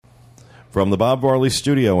From the Bob Varley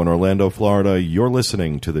Studio in Orlando, Florida, you're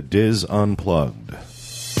listening to the DIS Unplugged.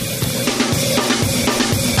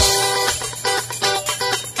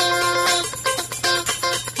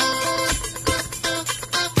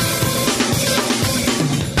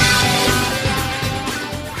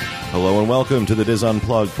 Hello and welcome to the DIS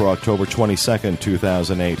Unplugged for October 22nd,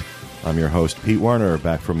 2008. I'm your host, Pete Werner,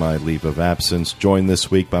 back from my leave of absence, joined this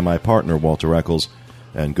week by my partner, Walter Eccles,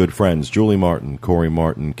 and good friends Julie Martin, Corey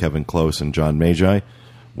Martin, Kevin Klose, and John Magi.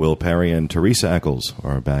 Will Perry and Teresa Eccles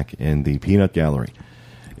are back in the Peanut Gallery.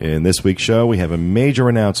 In this week's show, we have a major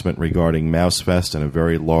announcement regarding MouseFest and a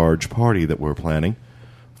very large party that we're planning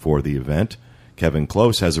for the event. Kevin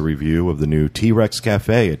Klose has a review of the new T-Rex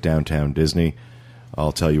Cafe at Downtown Disney.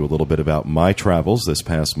 I'll tell you a little bit about my travels this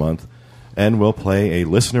past month, and we'll play a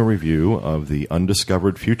listener review of the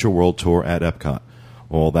Undiscovered Future World Tour at Epcot.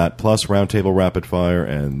 All that plus Roundtable Rapid-Fire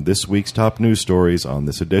and this week's top news stories on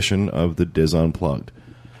this edition of the DIS Unplugged.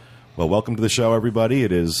 Well, welcome to the show, everybody.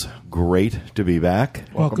 It is great to be back.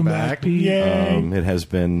 Welcome back. It has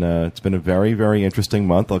been it's been a very, very interesting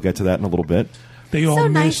month. I'll get to that in a to bit. They all so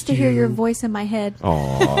nice missed to hear you. your voice in my head.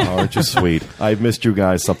 Oh, aren't you sweet? I've missed you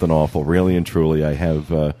guys something awful, really and truly. I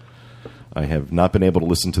have not been able to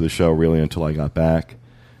listen to the show really until I got back,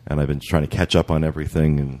 and I've been trying to catch up on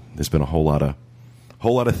everything, and there's been a whole lot of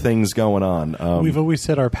things going on. We've always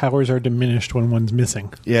said our powers are diminished when one's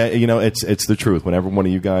missing. Yeah, you know, it's the truth. Whenever one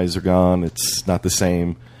of you guys are gone, it's not the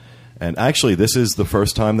same. And actually, this is the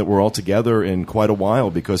first time that we're all together in quite a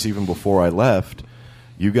while, because even before I left,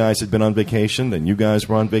 you guys had been on vacation, then you guys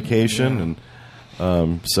were on vacation,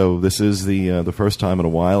 and so this is the first time in a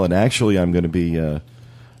while. And actually, I'm going to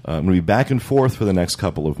be back and forth for the next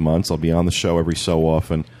couple of months. I'll be on the show every so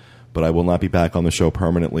often, but I will not be back on the show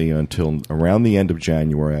permanently until around the end of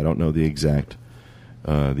January. I don't know the exact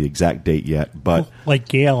date yet, but Like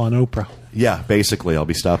Gail on Oprah. yeah, basically I'll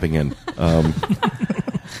be stopping in.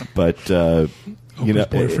 But you know,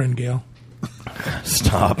 boyfriend Gail.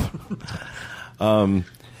 Stop.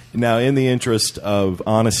 Now, in the interest of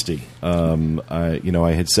honesty,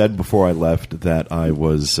 I had said before I left that I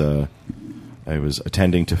was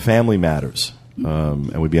attending to family matters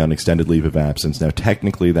and would be on extended leave of absence. Now,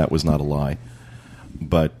 technically, that was not a lie,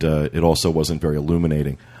 but it also wasn't very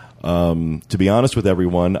illuminating. To be honest with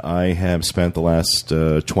everyone, I have spent the last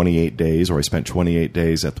 28 days, or I spent 28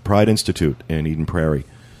 days at the Pride Institute in Eden Prairie,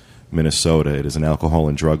 Minnesota. It is an alcohol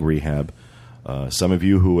and drug rehab. Some of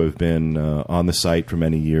you who have been on the site for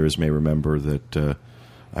many years may remember that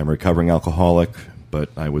I'm a recovering alcoholic, but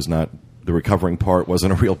I was not. The recovering part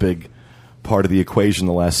wasn't a real big part of the equation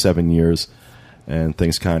the last 7 years, and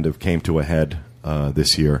things kind of came to a head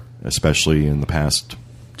this year, especially in the past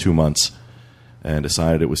 2 months, and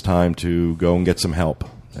decided it was time to go and get some help.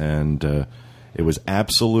 And it was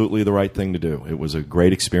absolutely the right thing to do. It was a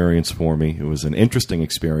great experience for me. It was an interesting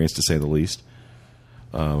experience, to say the least.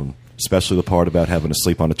 Especially the part about having to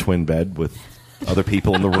sleep on a twin bed with other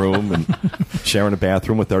people in the room and sharing a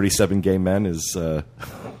bathroom with 37 gay men is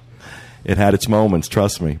it had its moments,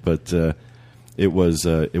 trust me. But it was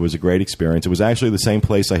a great experience. It was actually the same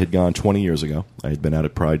place I had gone 20 years ago. I had been out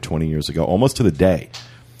at Pride 20 years ago, almost to the day.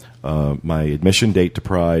 My admission date to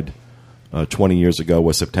Pride 20 years ago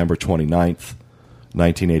was September 29th,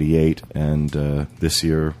 1988, and this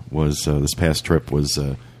past trip was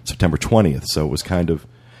September 20th, so it was kind of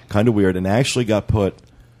weird, and I actually got put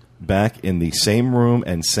back in the same room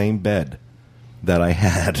and same bed that I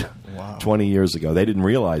had 20 years ago. They didn't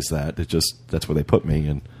realize that. That's where they put me.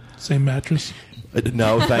 And Same mattress?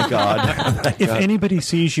 No, thank God. If anybody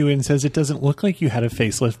sees you and says it doesn't look like you had a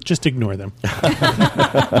facelift, just ignore them.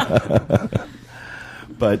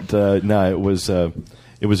 But no, it was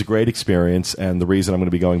a great experience, and the reason I'm going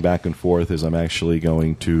to be going back and forth is I'm actually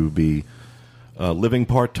going to be living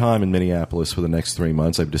part-time in Minneapolis for the next 3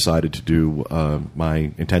 months. I've decided to do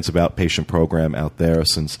my intensive outpatient program out there,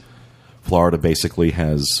 since Florida basically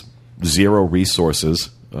has zero resources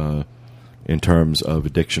in terms of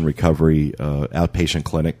addiction recovery outpatient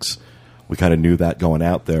clinics. We kind of knew that going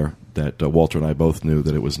out there, that Walter and I both knew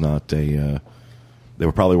that it was not they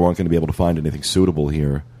probably weren't going to be able to find anything suitable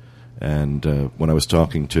here. And when I was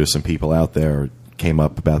talking to some people out there, it came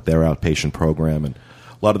up about their outpatient program, and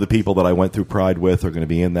a lot of the people that I went through Pride with are going to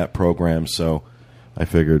be in that program, so I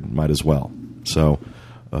figured might as well. So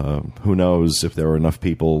who knows if there are enough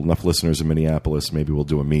listeners in Minneapolis, maybe we'll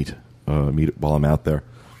do a meet while I'm out there.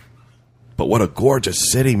 But what a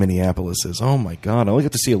gorgeous city Minneapolis is. Oh, my God. I only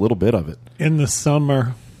get to see a little bit of it. In the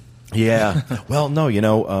summer. Yeah. Well,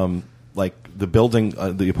 no, like the building,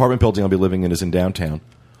 the apartment building I'll be living in is in downtown.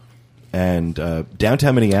 And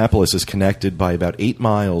downtown Minneapolis is connected by about 8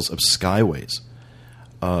 miles of skyways.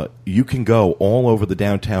 You can go all over the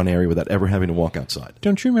downtown area without ever having to walk outside.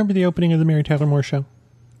 Don't you remember the opening of the Mary Tyler Moore Show?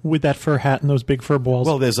 With that fur hat and those big fur balls?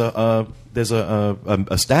 Well, there's a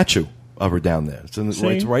statue of her down there.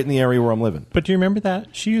 It's right in the area where I'm living. But do you remember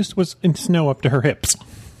that? She was in snow up to her hips.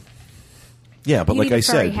 Yeah, but like I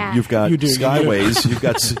said, you've got skyways. You've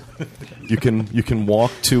got you can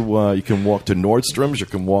walk to Nordstrom's. You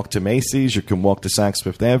can walk to Macy's. You can walk to Saks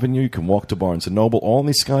Fifth Avenue. You can walk to Barnes and Noble. All in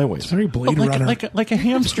these skyways. It's very Blade Runner, like a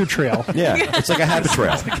hamster trail. Yeah, it's like a habit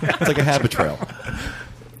trail. It's like a habit trail.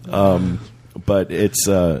 But it's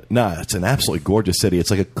it's an absolutely gorgeous city.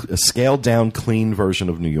 It's like a scaled down, clean version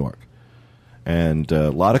of New York. And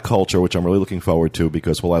a lot of culture, which I'm really looking forward to,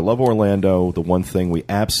 because while I love Orlando, the one thing we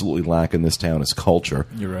absolutely lack in this town is culture.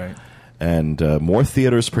 You're right. And more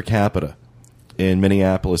theaters per capita in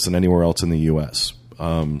Minneapolis than anywhere else in the U.S.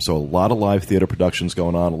 So a lot of live theater productions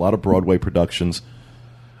going on. A lot of Broadway productions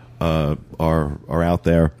are out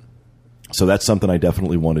there. So that's something I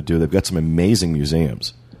definitely want to do. They've got some amazing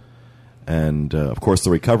museums. And, of course,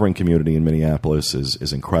 the recovering community in Minneapolis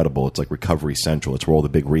is incredible. It's like Recovery Central. It's where all the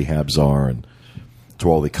big rehabs are, and it's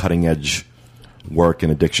where all the cutting-edge work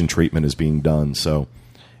and addiction treatment is being done. So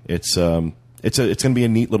it's going to be a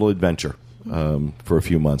neat little adventure for a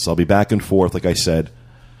few months. I'll be back and forth, like I said.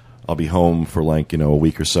 I'll be home for, a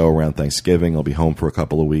week or so around Thanksgiving. I'll be home for a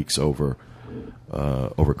couple of weeks over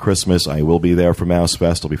Christmas. I will be there for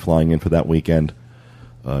MouseFest. I'll be flying in for that weekend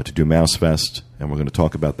to do MouseFest, and we're going to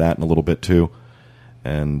talk about that in a little bit too.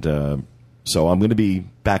 And so I'm going to be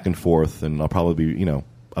back and forth, and I'll probably be,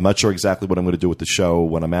 I'm not sure exactly what I'm going to do with the show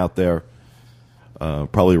when I'm out there.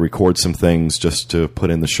 Probably record some things just to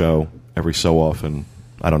put in the show every so often.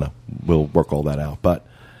 I don't know. We'll work all that out. But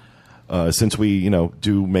since we,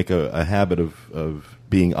 do make a habit of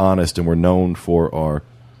being honest, and we're known for our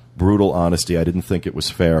brutal honesty, I didn't think it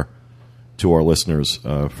was fair to our listeners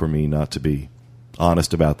for me not to be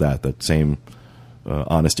honest about that. That same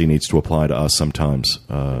honesty needs to apply to us sometimes,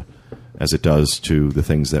 as it does to the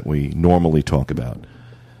things that we normally talk about.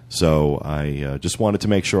 So I just wanted to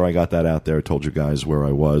make sure I got that out there. I told you guys where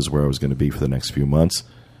I was going to be for the next few months.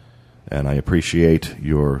 And I appreciate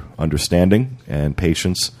your understanding and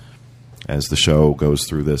patience as the show goes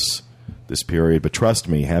through this period. But trust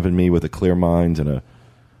me, having me with a clear mind and a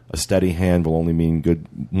steady hand will only mean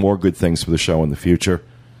more good things for the show in the future.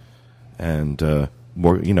 And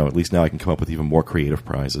more, at least now I can come up with even more creative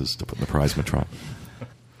prizes to put in the prize matron.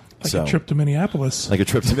 Like a trip to Minneapolis. Like a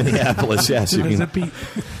trip to Minneapolis, yes.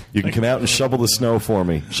 You can come out and shovel the snow for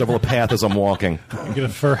me. Shovel a path as I'm walking. You get a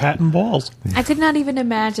fur hat and balls. I could not even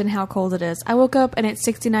imagine how cold it is. I woke up and it's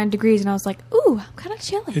 69 degrees, and I was like, ooh, I'm kind of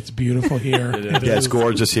chilly. It's beautiful here. It's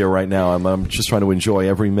gorgeous here right now. I'm just trying to enjoy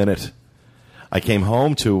every minute. I came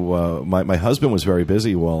home to my husband was very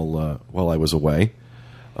busy while I was away.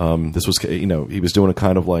 This was, he was doing a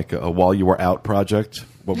kind of like a while you were out project.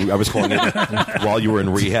 I was calling it while you were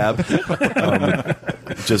in rehab. He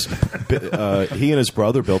and his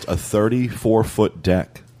brother built a 34-foot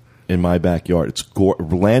deck in my backyard. It's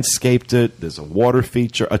landscaped it. There's a water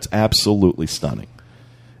feature. It's absolutely stunning.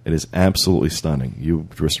 It is absolutely stunning. You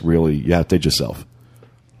outdid yourself.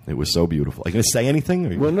 It was so beautiful. Are you going to say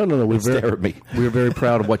anything? Well, no. We were very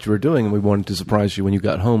proud of what you were doing, and we wanted to surprise you when you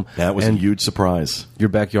got home. That was a huge surprise. Your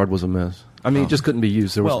backyard was a mess. I mean, it just couldn't be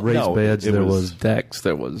used. There was raised beds. There was decks.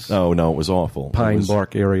 There was it was awful. Pine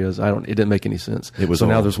bark areas. It didn't make any sense. It was so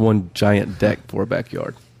awful. Now there's one giant deck for a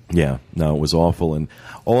backyard. Yeah, no, it was awful. And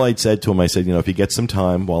all I'd said to him, I said, if you get some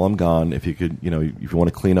time while I'm gone, if you could, if you want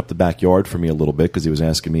to clean up the backyard for me a little bit, because he was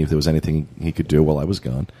asking me if there was anything he could do while I was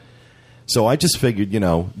gone. So I just figured,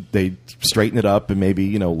 they'd straighten it up and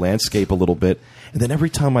maybe, landscape a little bit. And then every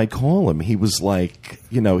time I call him, he was like,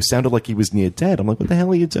 sounded like he was near dead. I'm like, what the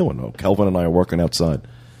hell are you doing? Oh, Kelvin and I are working outside.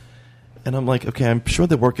 And I'm like, okay, I'm sure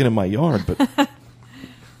they're working in my yard, but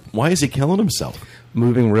why is he killing himself?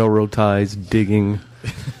 Moving railroad ties, digging.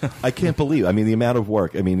 I can't believe. I mean, the amount of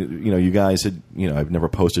work. I mean, you guys had, I've never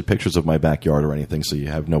posted pictures of my backyard or anything, so you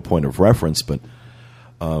have no point of reference, but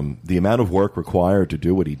the amount of work required to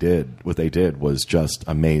do what they did was just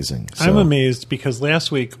amazing. So. I'm amazed because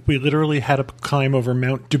last week we literally had to climb over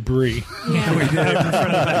Mount Debris. Yeah. In front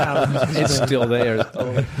of the house. It's still there.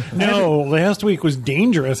 No, last week was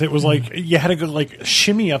dangerous. It was like you had to go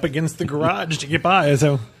shimmy up against the garage to get by.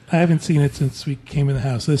 So I haven't seen it since we came in the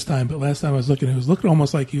house this time, but last time I was looking, it was looking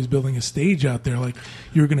almost like he was building a stage out there, like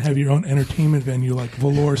you were going to have your own entertainment venue, like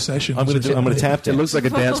velour sessions. I'm going to tap dance. It looks like a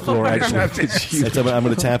dance floor, actually. It's huge. I'm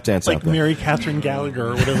going to tap dance like out there. Mary Catherine Gallagher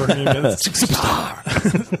or whatever her name is.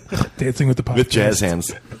 Dancing with the podcast. With jazz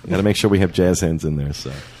hands. Got to make sure we have jazz hands in there.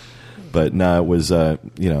 So, but no, it was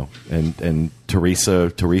and Teresa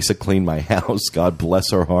cleaned my house. God bless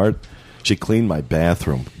her heart. She cleaned my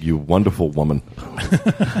bathroom. You wonderful woman.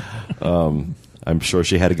 I'm sure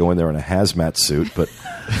she had to go in there in a hazmat suit, but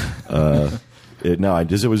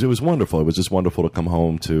it was wonderful. It was just wonderful to come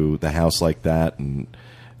home to the house like that and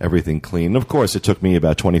everything clean. And of course, it took me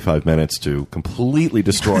about 25 minutes to completely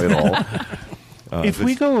destroy it all. If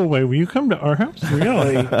we go away, will you come to our house?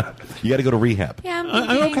 Really? You got to go to rehab. Yeah,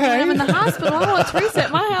 I'm okay. I'm in the hospital. I want Teresa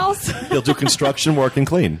at my house. He'll do construction work and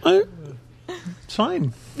clean. It's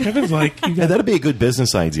fine. Kevin's like, That'd be a good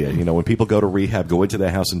business idea. When people go to rehab, go into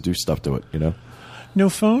their house and do stuff to it. No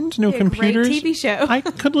phones, no Be a computers. great TV show. I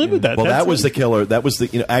could live with that. Well, That's that was the killer. That was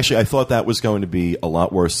the. Actually, I thought that was going to be a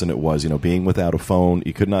lot worse than it was. Being without a phone,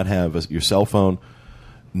 you could not have your cell phone.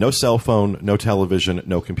 No cell phone, no television,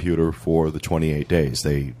 no computer for the 28 days.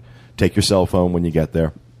 They take your cell phone when you get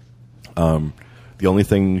there. The only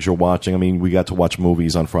things you're watching, we got to watch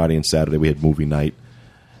movies on Friday and Saturday. We had movie night.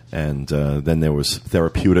 And then there was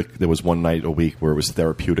therapeutic. There was one night a week where it was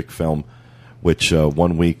therapeutic film, which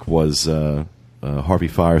one week was Harvey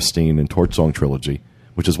Fierstein and Torch Song Trilogy,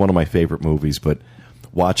 which is one of my favorite movies. But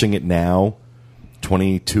watching it now,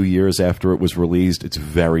 22 years after it was released, it's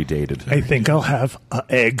very dated. I think I'll have an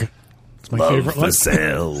egg. It's my favorite line.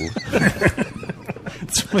 Sale.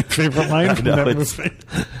 It's my favorite line from that movie.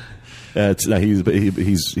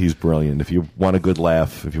 He's brilliant. If you want a good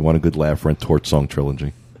laugh, rent Torch Song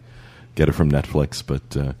Trilogy. Get it from Netflix.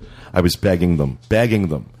 But I was begging them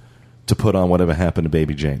to put on Whatever Happened to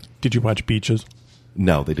Baby Jane. Did you watch Beaches?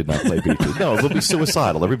 No, they did not play Beaches. No, they'll be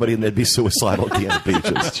suicidal. Everybody in there'd be suicidal at the end of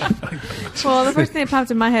Beaches. Well, the first thing that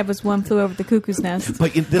popped in my head was One Flew Over the Cuckoo's Nest.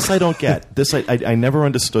 But this I don't get. This I never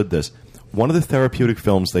understood this. One of the therapeutic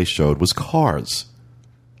films they showed was Cars.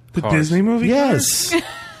 The Disney movie? Yes.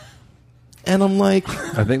 And I'm like,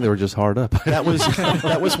 I think they were just hard up. that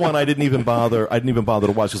was one I didn't even bother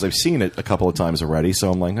to watch because I've seen it a couple of times already. So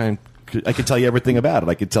I'm like, I could tell you everything about it.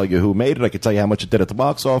 I could tell you who made it. I could tell you how much it did at the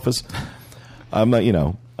box office. I'm not,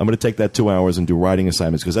 I'm going to take that 2 hours and do writing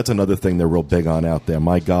assignments because that's another thing they're real big on out there.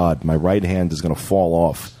 My God, my right hand is going to fall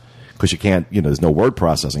off because you can't, there's no word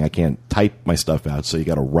processing. I can't type my stuff out, so you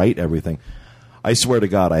got to write everything. I swear to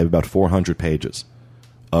God, I have about 400 pages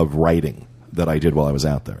of writing that I did while I was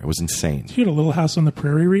out there. It was insane. You had a Little House on the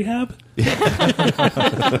Prairie rehab?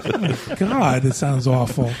 God, it sounds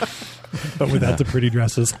awful. But without the pretty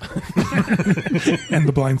dresses. And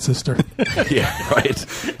the blind sister. Yeah, right.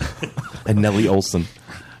 And Nellie Olson.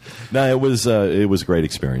 No, it was a great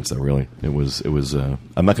experience, though, really. It was I'm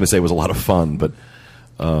not going to say it was a lot of fun, but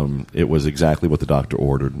it was exactly what the doctor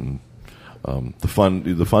ordered. And the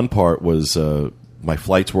fun part was my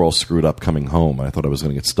flights were all screwed up coming home. I thought I was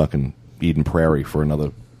going to get stuck in Eden Prairie for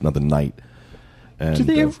another night. And, do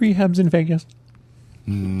they have rehabs in Vegas?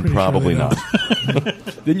 Probably not.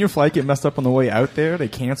 Didn't your flight get messed up on the way out there? They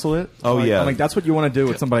cancel it? Oh, yeah. I'm like, that's what you want to do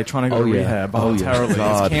with somebody trying to go to rehab voluntarily.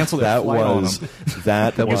 God, cancel their flight on them.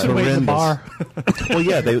 That was horrendous. Well,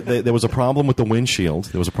 yeah, there was a problem with the windshield.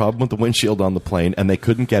 There was a problem with the windshield on the plane, and they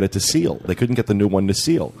couldn't get it to seal. They couldn't get the new one to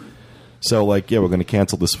seal. So, we're going to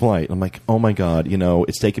cancel this flight. I'm like, oh, my God,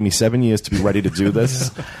 it's taken me 7 years to be ready to do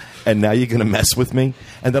this, and now you're going to mess with me?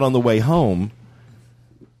 And then on the way home,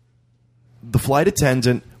 the flight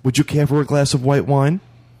attendant, would you care for a glass of white wine?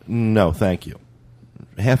 No, thank you.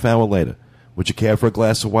 Half hour later, would you care for a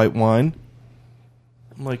glass of white wine?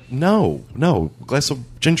 I'm like, no, a glass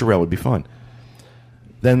of ginger ale would be fine.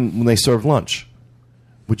 Then when they serve lunch,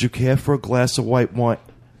 would you care for a glass of white wine?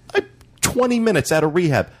 20 minutes out of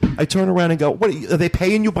rehab, I turn around and go, what, are they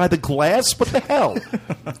paying you by the glass? What the hell?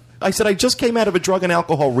 I said, I just came out of a drug and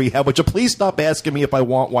alcohol rehab. Would you please stop asking me if I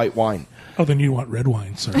want white wine? Oh, then you want red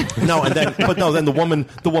wine, sir. Then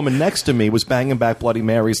the woman next to me was banging back Bloody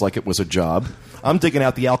Marys like it was a job. I'm digging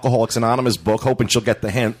out the Alcoholics Anonymous book, hoping she'll get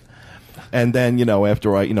the hint. And then,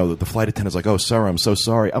 after the flight attendant's like, oh, sir, I'm so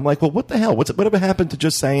sorry. I'm like, well, what the hell? Whatever happened to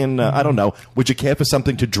just saying, I don't know, would you care for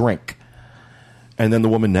something to drink? And then the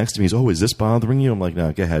woman next to me is, oh, is this bothering you? I'm like,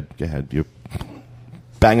 no, go ahead. You're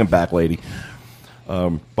banging back, lady.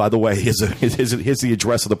 By the way, here's the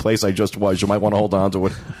address of the place I just was. You might want to hold on to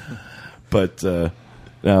it. But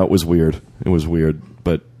no, it was weird.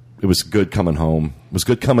 But it was good coming home. It was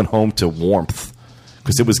good coming home to warmth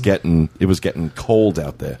because it was getting cold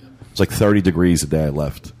out there. It was like 30 degrees the day I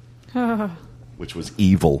left, which was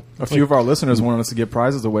evil. A few of our listeners wanted us to give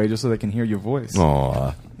prizes away just so they can hear your voice.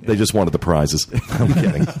 Aw, they just wanted the prizes. I'm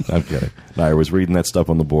kidding. No, I was reading that stuff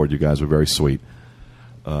on the board. You guys were very sweet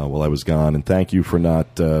while I was gone, and thank you for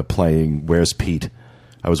not playing Where's Pete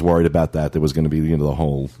I was worried about that. There was going to be the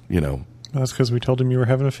whole, That's because we told him you were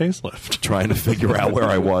having a facelift. trying to figure out where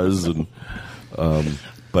I was. And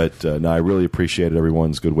But no, I really appreciated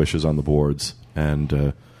everyone's good wishes on the boards.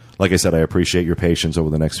 And like I said, I appreciate your patience over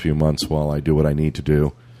the next few months while I do what I need to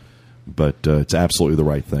do. But it's absolutely the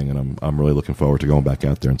right thing, and I'm really looking forward to going back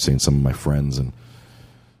out there and seeing some of my friends and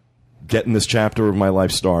getting this chapter of my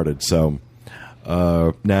life started. So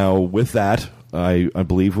now with that, I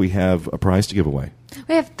believe we have a prize to give away.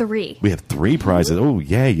 We have 3. We have 3 prizes. Oh,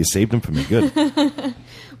 yeah, you saved them for me. Good.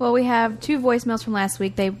 Well, we have 2 voicemails from last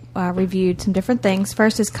week. They reviewed some different things.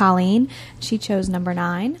 First is Colleen. She chose number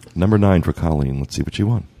 9. Number 9 for Colleen. Let's see what she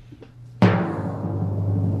won.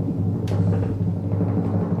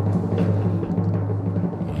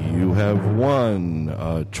 You have won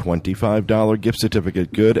a $25 gift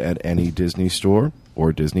certificate good at any Disney store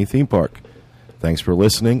or Disney theme park. Thanks for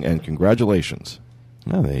listening, and congratulations.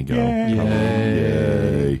 Oh, there you go.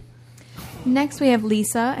 Yay. Next, we have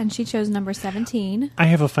Lisa, and she chose number 17. I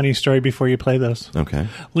have a funny story before you play this. Okay.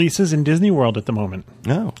 Lisa's in Disney World at the moment.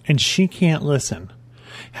 Oh. And she can't listen.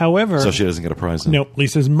 However... So she doesn't get a prize then? No,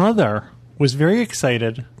 Lisa's mother was very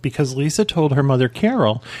excited because Lisa told her mother,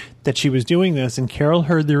 Carol, that she was doing this, and Carol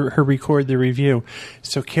heard her record the review.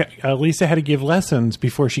 So Lisa had to give lessons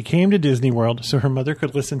before she came to Disney World so her mother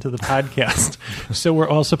could listen to the podcast. So we're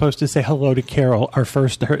all supposed to say hello to Carol.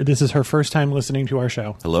 This is her first time listening to our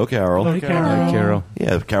show. Hello, Carol. Hello, Carol. Hi, Carol.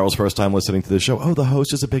 Yeah, Carol's first time listening to the show. Oh, the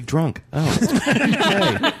host is a big drunk. Oh,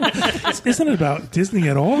 okay. This isn't about Disney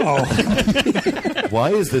at all. Why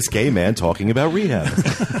is this gay man talking about rehab?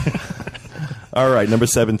 All right, number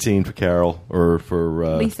 17 for Carol, or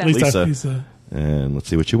for Lisa. Lisa. And let's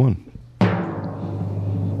see what you won.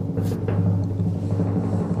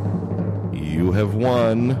 You have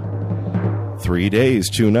won 3 days,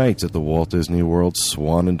 2 nights at the Walt Disney World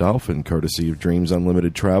Swan and Dolphin, courtesy of Dreams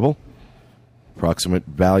Unlimited Travel. Approximate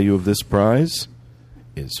value of this prize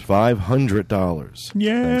is $500. Yay!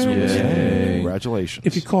 Thanks for listening. Yay. Congratulations.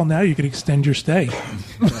 If you call now, you could extend your stay.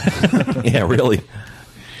 Yeah, really.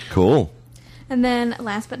 Cool. And then,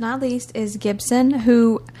 last but not least, is Gibson,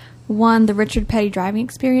 who won the Richard Petty driving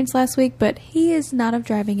experience last week, but he is not of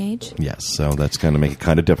driving age. Yes, so that's going to make it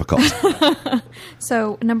kind of difficult.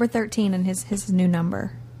 So, number 13 and his new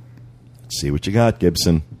number. Let's see what you got,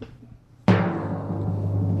 Gibson.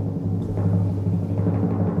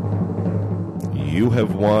 You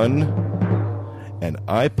have won an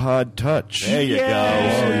iPod Touch. There you go.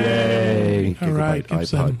 Oh, yay. All right, Gigabyte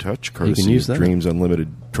Gibson. iPod Touch, courtesy use of that. Dreams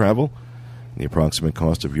Unlimited Travel. The approximate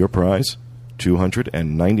cost of your prize,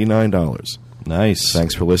 $299. Nice.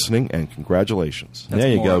 Thanks for listening, and congratulations. That's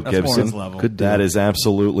there you more- go, that's more Gibson. his level. Good deal. That is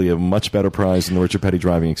absolutely a much better prize than the Richard Petty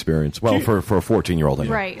driving experience. Well, for a 14-year-old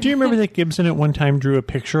anyway. Right. Do you remember that Gibson at one time drew a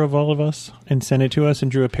picture of all of us and sent it to us,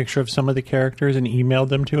 and drew a picture of some of the characters and emailed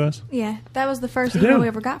them to us? Yeah, that was the first I email do. we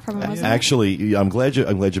ever got from him, wasn't it? Actually, I'm glad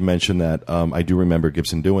you mentioned that. I do remember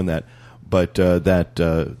Gibson doing that. But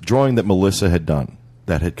that drawing that Melissa had done,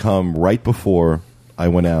 that had come right before I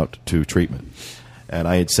went out to treatment. And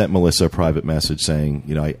I had sent Melissa a private message saying,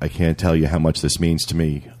 I can't tell you how much this means to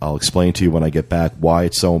me. I'll explain to you when I get back why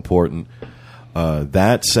it's so important.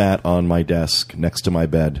 That sat on my desk next to my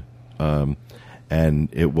bed. And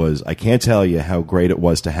it was, I can't tell you how great it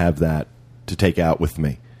was to have that to take out with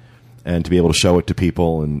me. And to be able to show it to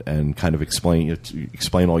people and kind of explain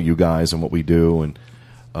all you guys and what we do. And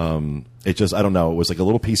it just, I don't know, it was like a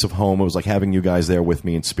little piece of home. It was like having you guys there with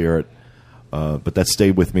me in spirit. But that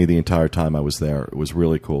stayed with me the entire time I was there. It was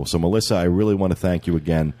really cool. So, Melissa, I really want to thank you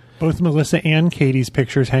again. Both Melissa and Katie's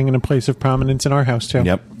pictures hang in a place of prominence in our house, too.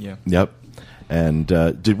 Yep. Yeah. Yep. And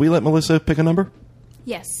did we let Melissa pick a number?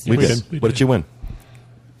 Yes. We We did. did. What did you win?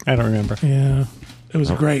 I don't remember. Yeah. It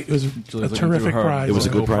was great. It was Julie's a looking terrific through her- prize. It was a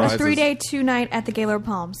good prize. A 3-day, 2-night at the Gaylord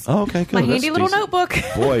Palms. Oh, okay, good. My That's handy little decent. notebook.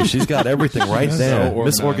 Boy, she's got everything right So there. organized.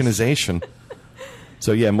 This organization.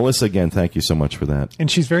 So, yeah, Melissa, again, thank you so much for that. And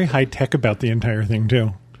she's very high-tech about the entire thing,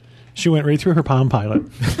 too. She went right through her Palm Pilot.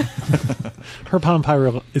 Her Palm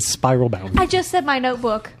Pilot is spiral-bound. I just said my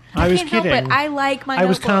notebook. I was can't help kidding. it. I like my I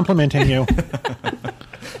was notebook. complimenting you.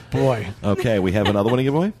 Boy. Okay, we have another one to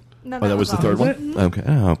give away? No, Oh, that was the all. third Was one? Okay.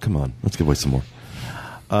 Oh, come on. Let's give away some more.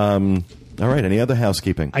 All right, any other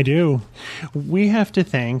housekeeping? I do. We have to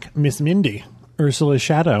thank Miss Mindy, Ursula's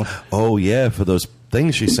shadow. Oh, yeah, for those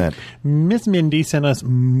things she sent. Miss Mindy sent us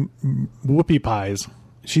whoopie pies.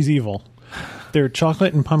 She's evil. They're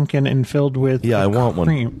chocolate and pumpkin and filled with Yeah, I want one.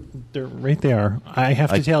 cream. They're right there. I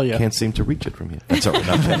have to tell you. I can't seem to reach it from here. That's all right.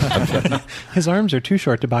 I'm kidding. His arms are too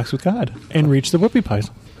short to box with God and reach the whoopie pies.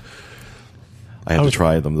 I have to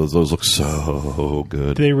try them. Those look so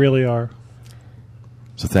good. They really are.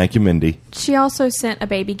 So thank you, Mindy. She also sent a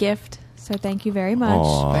baby gift, so thank you very much.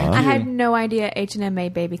 Aww. I had no idea H&M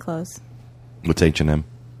made baby clothes. What's H&M?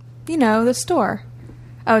 You know, the store.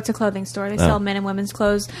 Oh, it's a clothing store. They sell men and women's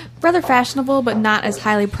clothes. Rather fashionable, but not as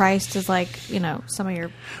highly priced as, like, you know, some of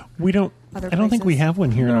your We don't. other I don't think we places. have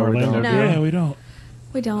one here in No, we Orlando. don't. No. Yeah, we don't.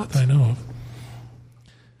 We don't. That I know of.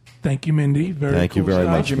 Thank you, Mindy. Thank you very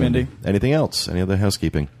much, Thank you, Mindy. Anything else? Any other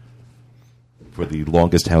housekeeping? For the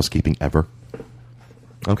longest housekeeping ever.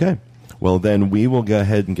 Okay. Well, then we will go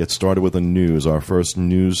ahead and get started with the news. Our first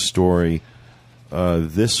news story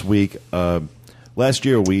this week. Last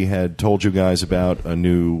year we had told you guys about a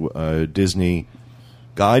new Disney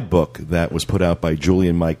guidebook that was put out by Julie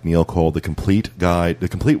and Mike Neal called The Complete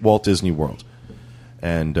Walt Disney World.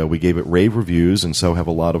 And we gave it rave reviews, and so have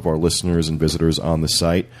a lot of our listeners and visitors on the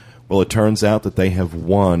site. Well, it turns out that they have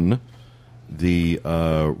won the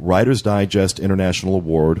Writer's Digest International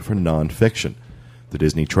Award for Nonfiction. The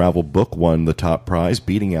Disney Travel book won the top prize,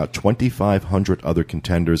 beating out 2,500 other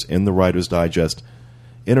contenders in the Writer's Digest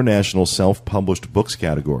International Self-Published Books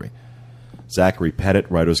category. Zachary Pettit,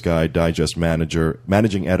 Writer's Digest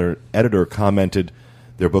managing editor, commented,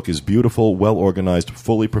 "Their book is beautiful, well-organized,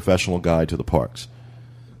 fully professional guide to the parks."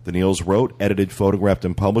 The Neals wrote, edited, photographed,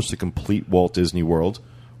 and published The Complete Walt Disney World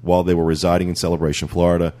while they were residing in Celebration,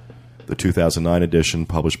 Florida. The 2009 edition,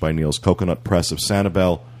 published by Neal's Coconut Press of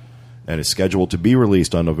Sanibel, and is scheduled to be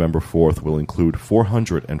released on November 4th, will include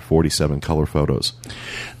 447 color photos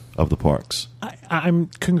of the parks.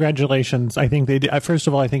 Congratulations. I think they did. First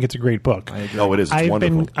of all, I think it's a great book. Oh, it is. It's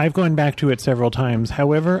wonderful. I've gone back to it several times.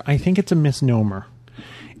 However, I think it's a misnomer.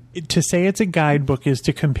 To say it's a guidebook is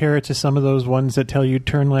to compare it to some of those ones that tell you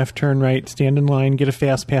turn left, turn right, stand in line, get a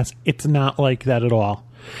fast pass. It's not like that at all.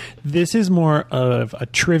 This is more of a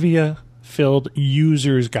trivia-filled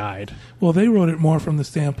user's guide. Well, they wrote it more from the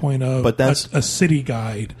standpoint of But that's- a city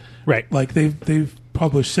guide. Right. Like they've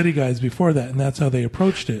published city guides before that, and that's how they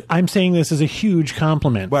approached it. I'm saying this is a huge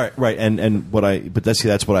compliment. Right, and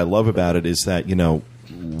that's what I love about it is that, you know,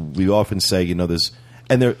 we often say, you know, there's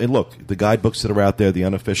and look, the guidebooks that are out there, the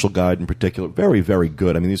unofficial guide in particular, very, very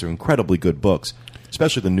good. I mean, these are incredibly good books,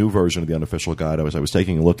 especially the new version of the unofficial guide. I was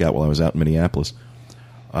taking a look at while I was out in Minneapolis.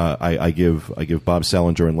 I give Bob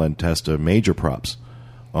Salinger and Len Testa major props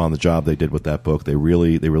on the job they did with that book. They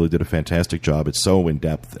really did a fantastic job. It's so in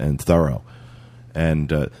depth and thorough.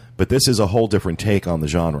 And but this is a whole different take on the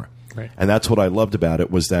genre, right. And that's what I loved about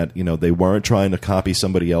it was that, you know, they weren't trying to copy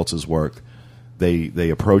somebody else's work. They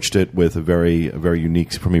approached it with a very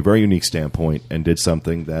unique standpoint and did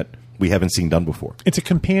something that we haven't seen done before. It's a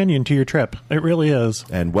companion to your trip. It really is,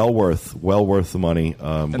 and well worth the money.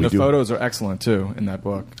 And the photos are excellent too in that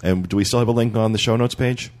book. And do we still have a link on the show notes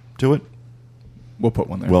page to it? We'll put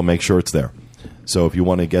one there. We'll make sure it's there. So if you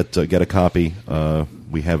want to get a copy,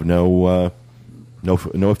 we have no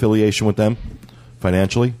affiliation with them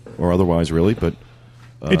financially or otherwise, really. But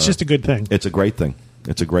it's just a good thing. It's a great thing.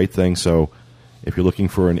 It's a great thing. So if you're looking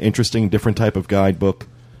for an interesting, different type of guidebook,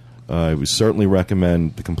 I would certainly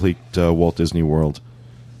recommend The Complete Walt Disney World,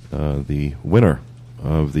 the winner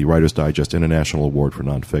of the Writer's Digest International Award for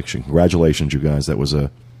Nonfiction. Congratulations, you guys! It's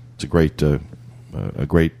a great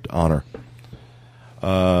honor.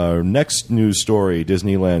 Next news story: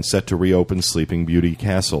 Disneyland set to reopen Sleeping Beauty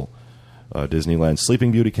Castle. Disneyland's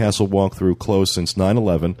Sleeping Beauty Castle walkthrough, closed since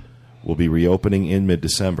 9/11, will be reopening in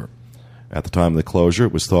mid-December. At the time of the closure,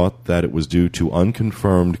 it was thought that it was due to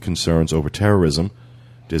unconfirmed concerns over terrorism.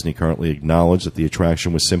 Disney currently acknowledged that the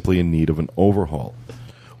attraction was simply in need of an overhaul.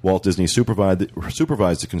 Walt Disney supervised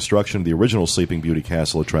the construction of the original Sleeping Beauty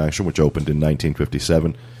Castle attraction, which opened in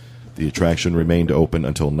 1957. The attraction remained open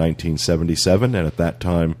until 1977, and at that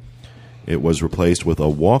time it was replaced with a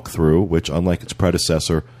walkthrough, which, unlike its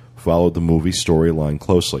predecessor, followed the movie storyline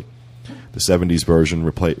closely. The 70s version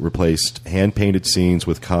replaced hand-painted scenes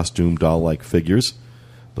with costume doll-like figures.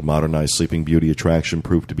 The modernized Sleeping Beauty attraction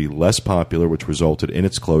proved to be less popular, which resulted in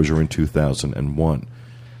its closure in 2001.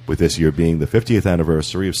 With this year being the 50th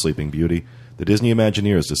anniversary of Sleeping Beauty, the Disney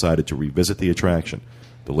Imagineers decided to revisit the attraction.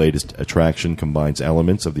 The latest attraction combines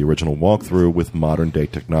elements of the original walkthrough with modern-day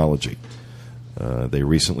technology. They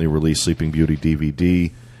recently released Sleeping Beauty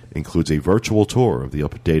DVD, includes a virtual tour of the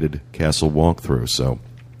updated castle walkthrough. So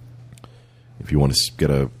if you want to get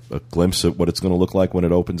a glimpse at what it's going to look like when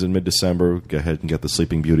it opens in mid-December, go ahead and get the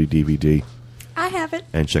Sleeping Beauty DVD. I haven't.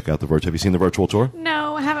 And check out the virtual. Have you seen the virtual tour?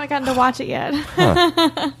 No, I haven't gotten to watch it yet.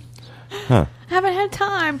 Huh. I haven't had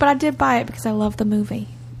time, but I did buy it because I love the movie.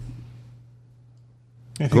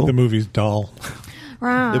 I think the movie's dull.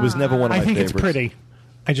 It was never one of my favorites. It's pretty.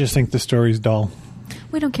 I just think the story's dull.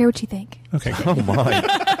 We don't care what you think. Okay. Oh,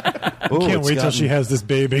 my. Can't wait till she has this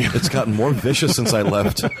baby. It's gotten more vicious since I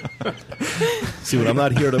left. See, when I'm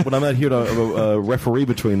not here to referee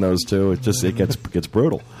between those two, it gets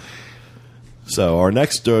brutal. So our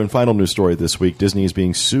next and final news story this week: Disney is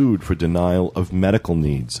being sued for denial of medical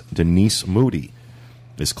needs. Denise Moody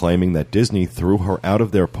is claiming that Disney threw her out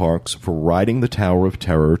of their parks for riding the Tower of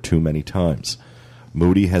Terror too many times.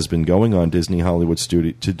 Moody has been going on Disney Hollywood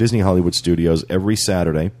Studios every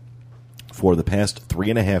Saturday for the past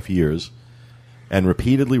 3.5 years and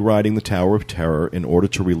repeatedly riding the Tower of Terror in order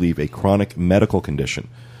to relieve a chronic medical condition.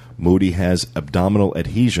 Moody has abdominal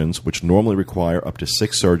adhesions, which normally require up to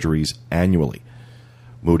 6 surgeries annually.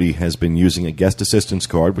 Moody has been using a guest assistance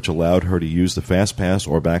card, which allowed her to use the Fast Pass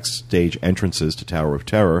or backstage entrances to Tower of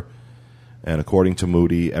Terror. And according to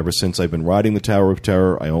Moody, ever since I've been riding the Tower of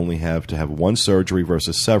Terror, I only have to have 1 surgery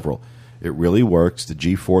versus several. It really works, the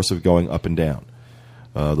G-force of going up and down.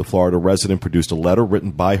 The Florida resident produced a letter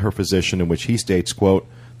written by her physician in which he states, quote,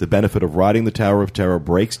 "The benefit of riding the Tower of Terror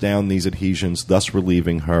breaks down these adhesions, thus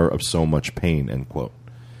relieving her of so much pain," end quote.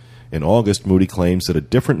 In August, Moody claims that a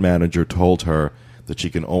different manager told her that she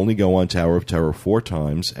can only go on Tower of Terror 4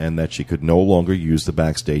 times and that she could no longer use the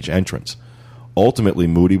backstage entrance. Ultimately,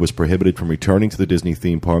 Moody was prohibited from returning to the Disney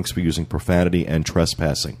theme parks for using profanity and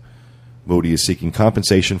trespassing. Moody is seeking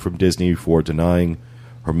compensation from Disney for denying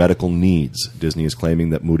her medical needs. Disney is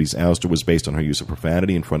claiming that Moody's ouster was based on her use of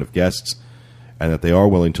profanity in front of guests and that they are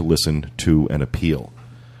willing to listen to an appeal.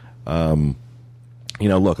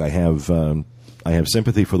 Look, I have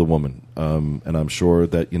sympathy for the woman, and I'm sure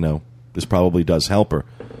that, this probably does help her.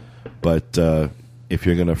 But if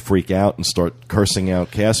you're going to freak out and start cursing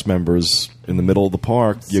out cast members in the middle of the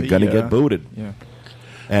park, you're going to get booted. Yeah.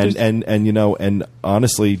 And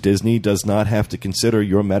honestly, Disney does not have to consider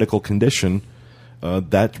your medical condition.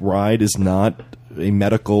 That ride is not a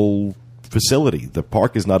medical facility. The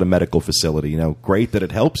park is not a medical facility. Great that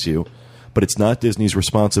it helps you, but it's not Disney's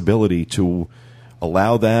responsibility to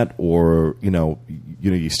allow that, or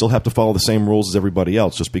you still have to follow the same rules as everybody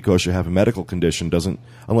else. Just because you have a medical condition doesn't,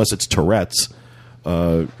 unless it's Tourette's,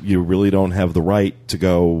 you really don't have the right to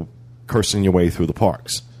go cursing your way through the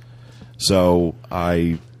parks. So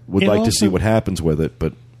I would like to see what happens with it,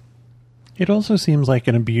 but it also seems like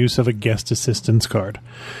an abuse of a guest assistance card,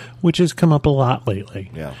 which has come up a lot lately.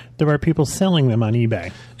 Yeah. There are people selling them on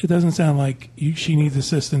eBay. It doesn't sound like she needs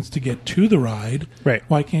assistance to get to the ride. Right.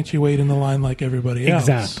 Why can't you wait in the line like everybody else?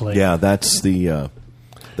 Exactly. Yeah, that's the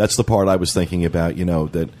part I was thinking about,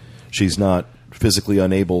 that she's not physically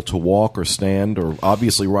unable to walk or stand or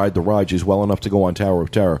obviously ride the ride. She's well enough to go on Tower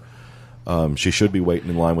of Terror. She should be waiting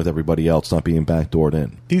in line with everybody else, not being backdoored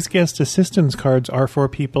in. These guest assistance cards are for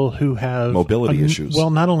people who have mobility issues.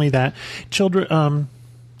 Well, not only that, children,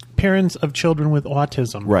 parents of children with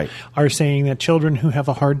autism are saying that children who have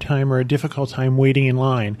a hard time or a difficult time waiting in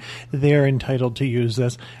line, they're entitled to use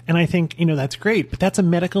this. And I think, that's great, but that's a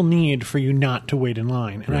medical need for you not to wait in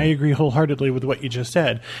line. And I agree wholeheartedly with what you just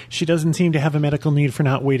said. She doesn't seem to have a medical need for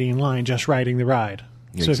not waiting in line, just riding the ride.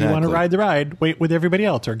 So if you want to ride the ride, wait with everybody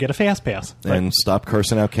else or get a Fast Pass. And stop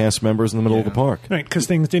cursing out cast members in the middle of the park. Right, because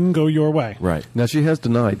things didn't go your way. Right. Now, she has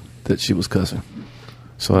denied that she was cussing.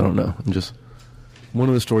 So I don't know. One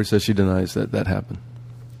of the stories says she denies that happened.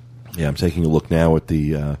 Yeah, I'm taking a look now at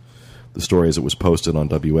the story as it was posted on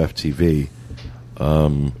WFTV.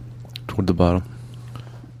 Toward the bottom.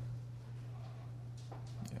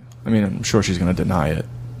 I mean, I'm sure she's going to deny it.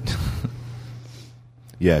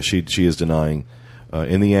 Yeah, she is denying.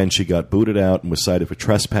 In the end, she got booted out and was cited for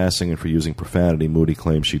trespassing and for using profanity. Moody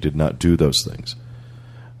claims she did not do those things.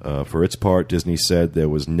 For its part, Disney said there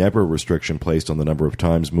was never a restriction placed on the number of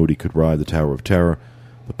times Moody could ride the Tower of Terror.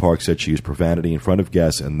 The park said she used profanity in front of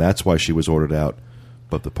guests, and that's why she was ordered out.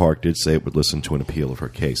 But the park did say it would listen to an appeal of her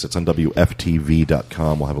case. It's on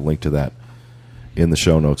WFTV.com. We'll have a link to that in the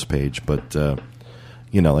show notes page. But,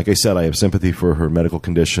 like I said, I have sympathy for her medical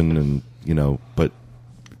condition, and but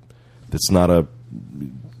it's not a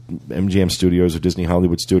MGM Studios or Disney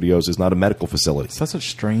Hollywood Studios is not a medical facility. It's such a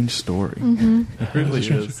strange story. Mm-hmm. It really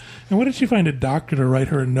is. And what did she find a doctor to write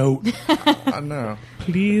her a note? I know.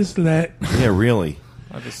 Please let... Yeah, really.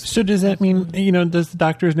 So does that mean, does the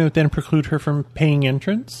doctor's note then preclude her from paying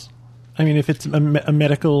entrance? I mean, if it's a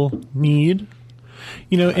medical need?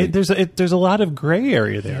 There's a lot of gray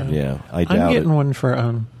area there. Yeah, I doubt I'm getting one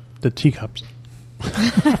for the teacups.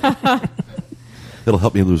 It'll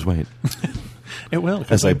help me lose weight. It will.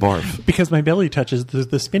 As I barf. Because my belly touches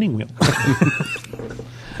the spinning wheel.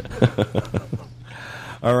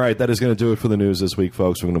 All right, that is going to do it for the news this week,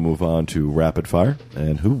 folks. We're going to move on to Rapid Fire.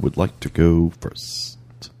 And who would like to go first?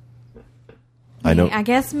 I know. I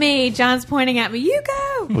guess me. John's pointing at me. You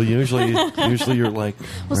go. Well, usually you're like.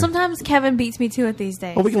 Well, sometimes Kevin beats me to it these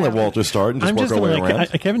days. Well, we can so. let Walter start and just work our way around.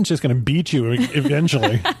 Kevin's just going to beat you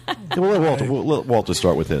eventually. We'll let Walter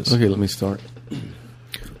start with his. Okay, let me start.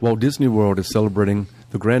 Walt Disney World is celebrating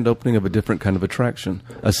the grand opening of a different kind of attraction,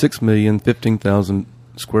 a 6,015,000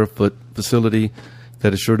 square foot facility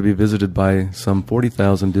that is sure to be visited by some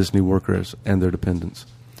 40,000 Disney workers and their dependents.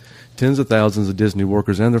 Tens of thousands of Disney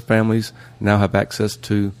workers and their families now have access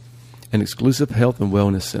to an exclusive health and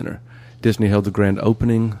wellness center. Disney held the grand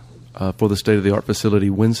opening for the state-of-the-art facility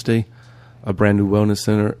Wednesday, a brand new wellness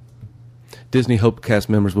center. Disney hoped cast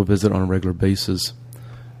members will visit on a regular basis.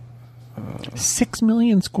 6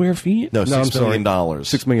 million square feet? No, $6 million.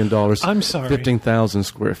 $6 million. I'm sorry. 15,000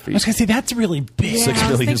 square I feet. was going to say, that's really big. Yeah, 6 I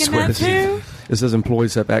was million thinking square that feet. too. It says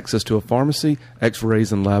employees have access to a pharmacy,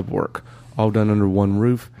 x-rays, and lab work, all done under one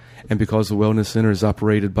roof. And because the wellness center is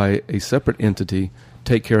operated by a separate entity,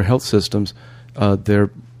 Take Care Health Systems,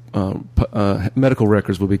 their medical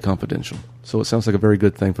records will be confidential. So it sounds like a very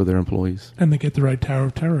good thing for their employees. And they get to write Tower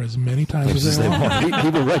of Terror as many times as they want. He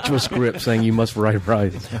will write you a script saying you must write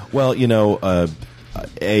right. Well,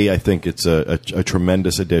 I think it's a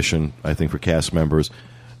tremendous addition. I think for cast members,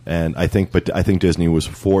 and I think Disney was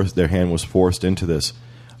forced. Their hand was forced into this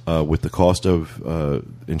with the cost of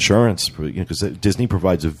insurance, because Disney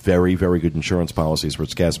provides a very, very good insurance policies for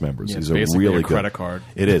its cast members. Yeah, These it's are basically really a good. credit card.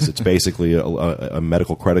 It is. It's basically a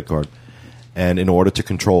medical credit card. And in order to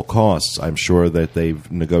control costs, I'm sure that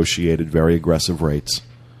they've negotiated very aggressive rates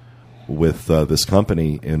with this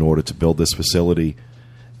company in order to build this facility.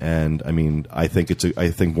 And I mean, I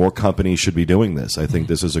think more companies should be doing this. I think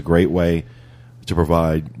this is a great way to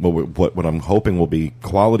provide what I'm hoping will be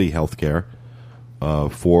quality health care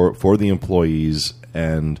for the employees,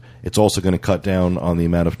 and it's also going to cut down on the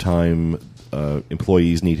amount of time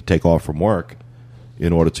employees need to take off from work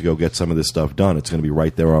in order to go get some of this stuff done. It's going to be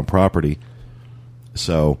right there on property.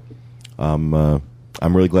 So I'm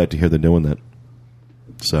really glad to hear they're doing that.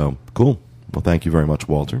 So cool. Well, thank you very much,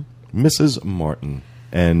 Walter. Mrs. Martin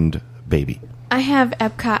and Baby. I have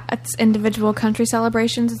Epcot's individual country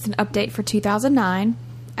celebrations. It's an update for 2009.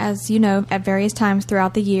 As you know, at various times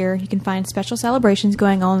throughout the year, you can find special celebrations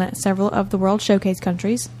going on at several of the World Showcase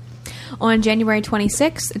countries. On January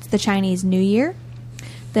 26th, it's the Chinese New Year.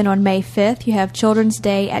 Then on May 5th, you have Children's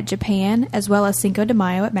Day at Japan, as well as Cinco de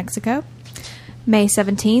Mayo at Mexico. May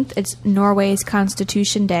 17th, it's Norway's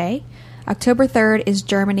Constitution Day. October 3rd is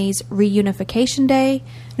Germany's Reunification Day.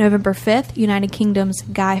 November 5th, United Kingdom's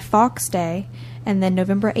Guy Fawkes Day. And then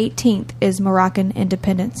November 18th is Moroccan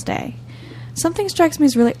Independence Day. Something strikes me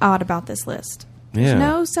as really odd about this list. Yeah. There's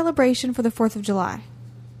no celebration for the 4th of July.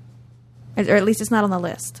 Or at least it's not on the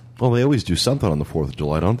list. Well, they always do something on the 4th of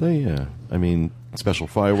July, don't they? Yeah. I mean, special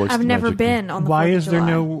fireworks. I've never magic. been on the 4th Why of is there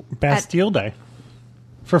July. no Bastille Day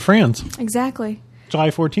for France? Exactly. July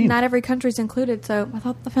 14th. Not every country's included, so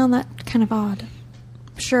I found that kind of odd.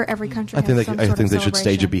 I'm sure every country I has think some they, I sort think of they should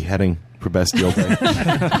stage a celebration. beheading for Bastille Day.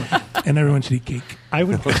 And everyone should eat cake. I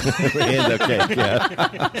would. And okay,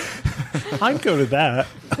 yeah. I'd go to that.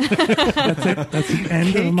 That's the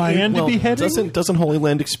end of my... And Well, beheading? doesn't Holy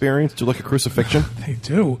Land Experience do like a crucifixion? They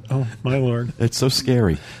do. Oh my lord! It's so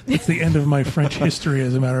scary. It's the end of my French history,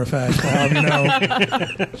 as a matter of fact. I'll have you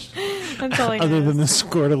know. That's all I know. Other than the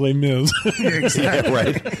Score de les Mills. Yeah,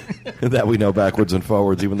 right. That we know backwards and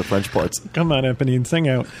forwards, even the French parts. Come on, Eponine, sing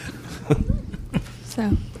out. So,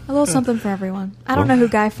 a little something for everyone. I don't know who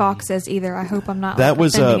Guy Fawkes is either. I hope I'm not That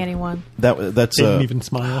was offending anyone. That's They didn't even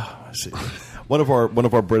smile. I see. One of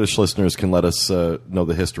our British listeners can let us know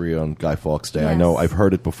the history on Guy Fawkes Day. I Yes. know I've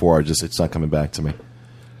heard it before. It's not coming back to me.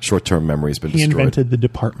 Short-term memory has been He destroyed. invented the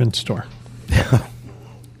department store.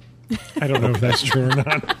 I don't know if that's true or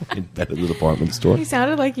not. Invented the department store. He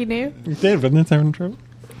sounded like you knew. You did, wasn't that true?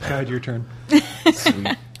 God, your turn.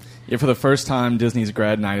 Yeah, for the first time, Disney's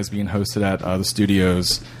Grad Night is being hosted at the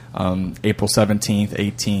studios April 17th,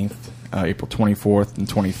 18th, April 24th, and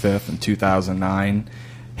 25th in 2009.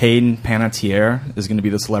 Hayden Panettiere is going to be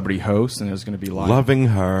the celebrity host, and there's going to be live. Loving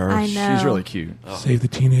her. I know. She's really cute. Save the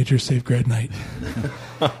teenagers, save grad night.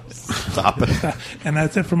 Stop it. And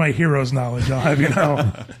that's it for my heroes knowledge. I'll have you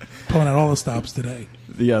know. Pulling out all the stops today.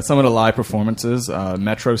 Some of the live performances: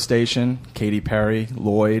 Metro Station, Katy Perry,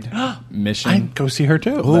 Lloyd, Mission, I'd go see her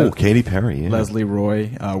too. Oh, Katy Perry. Yeah. Leslie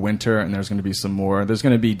Roy, Winter, and there's going to be some more. There's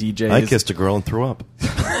going to be DJs. I kissed a girl and threw up.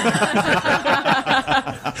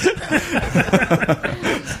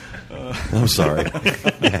 I'm sorry.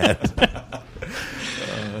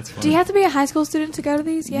 That's Do you have to be a high school student to go to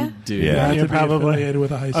these? Yeah. Dude. Yeah. You have to be probably. affiliated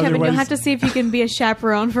with a high school. Kevin, you'll Otherwise- have to see if you can be a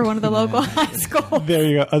chaperone for one of the local high schools. There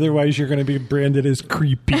you go. Otherwise, you're going to be branded as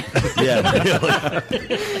creepy. Yeah,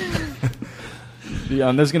 really.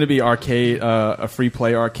 There's going to be arcade, a free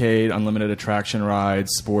play arcade, unlimited attraction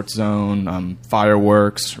rides, sports zone,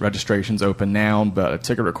 fireworks. Registration's open now, but a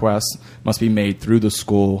ticket request must be made through the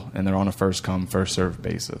school, and they're on a first come, first served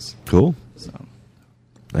basis. Cool. So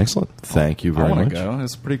Excellent. Thank you I very want much. to go.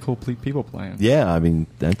 It's pretty cool people playing. Yeah, I mean,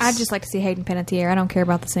 that's I'd just like to see Hayden Panettiere. I don't care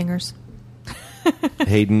about the singers.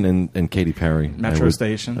 Hayden and Katy Perry. Metro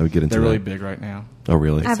Station. I would get into They're really that. big right now. Oh,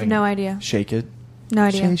 really? I have Sing- no idea. Shake it. No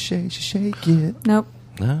idea. Shake it. Nope.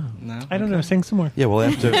 No. No. I don't know. Sing some more. Yeah, well,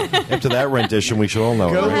 after that rendition, we should all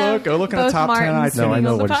know. Go it, right? look. Go look in the Both top 10 Martins iTunes. No, I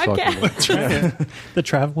know on the what he's talking podcast. about. The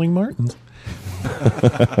Traveling Martins.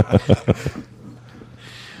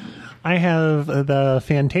 I have the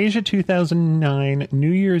Fantasia 2009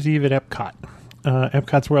 New Year's Eve at Epcot.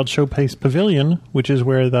 Epcot's World Showcase Pavilion, which is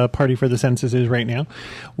where the Party for the Senses is right now,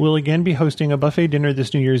 will again be hosting a buffet dinner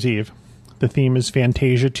this New Year's Eve. The theme is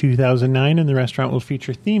Fantasia 2009, and the restaurant will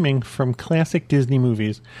feature theming from classic Disney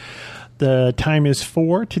movies. The time is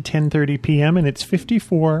 4 to 10:30 p.m., and it's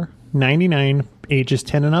 $54.99 ages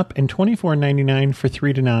 10 and up, and $24.99 for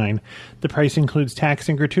 3 to 9. The price includes tax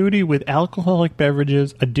and gratuity with alcoholic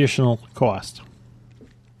beverages additional cost.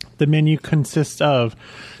 The menu consists of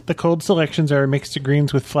the cold selections are mixed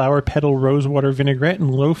greens with flower petal rosewater vinaigrette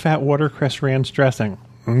and low-fat watercress ranch dressing.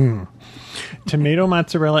 Tomato,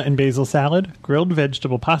 mozzarella, and basil salad, grilled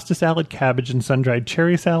vegetable pasta salad, cabbage and sun-dried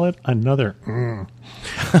cherry salad, another.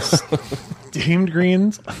 Steamed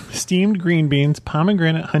green beans,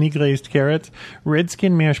 pomegranate honey glazed carrots, red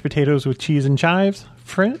skin mashed potatoes with cheese and chives,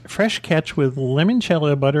 fresh catch with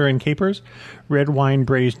limoncello butter and capers, red wine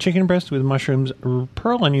braised chicken breast with mushrooms,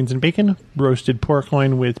 pearl onions and bacon, roasted pork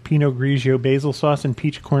loin with Pinot Grigio basil sauce and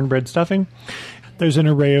peach cornbread stuffing. There's an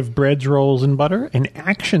array of breads, rolls, and butter, an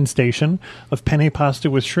action station of penne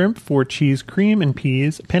pasta with shrimp, 4 cheese, cream, and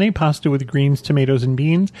peas, penne pasta with greens, tomatoes, and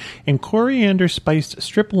beans, and coriander-spiced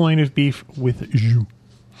strip loin of beef with jus.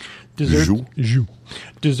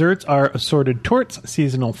 Desserts are assorted torts,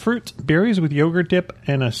 seasonal fruits, berries with yogurt dip,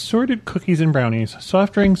 and assorted cookies and brownies.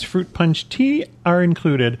 Soft drinks, fruit punch, tea are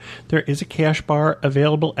included. There is a cash bar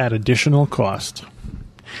available at additional cost.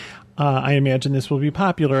 I imagine this will be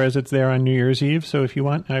popular as it's there on New Year's Eve, so if you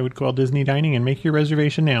want, I would call Disney Dining and make your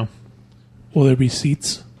reservation now. Will there be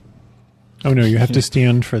seats? Oh no, you have to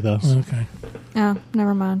stand for this. Okay. Oh,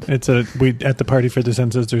 never mind. It's at the Party for the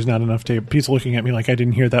Senses. There's not enough table. He's looking at me like I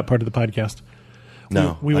didn't hear that part of the podcast.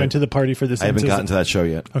 No. we went to the Party for the Senses. I haven't gotten to that show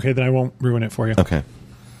yet. Okay, then I won't ruin it for you. Okay.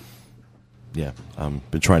 Yeah,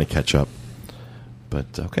 been trying to catch up.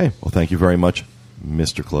 But, okay. Well, thank you very much,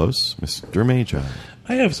 Mr. Klose, Mr. Major.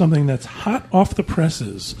 I have something that's hot off the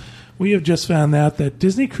presses. We have just found out that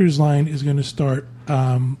Disney Cruise Line is going to start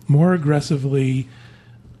more aggressively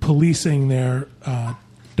policing their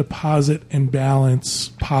deposit and balance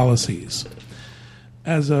policies.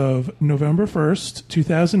 As of November 1st,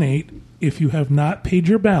 2008, if you have not paid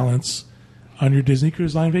your balance on your Disney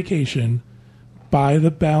Cruise Line vacation by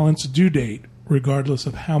the balance due date, regardless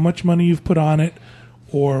of how much money you've put on it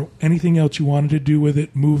or anything else you wanted to do with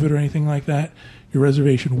it, move it or anything like that, your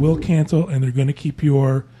reservation will cancel, and they're going to keep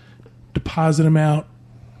your deposit amount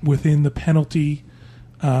within the penalty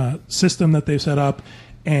system that they've set up,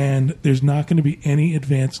 and there's not going to be any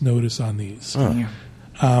advance notice on these.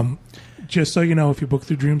 Just so you know, if you book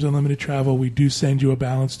through Dreams Unlimited Travel, we do send you a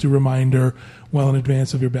balance due reminder well in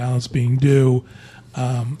advance of your balance being due,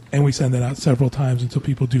 and we send that out several times until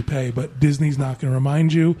people do pay. But Disney's not going to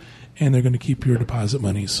remind you, and they're going to keep your deposit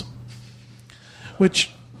monies.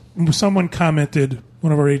 Which someone commented,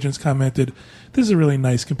 one of our agents commented, this is a really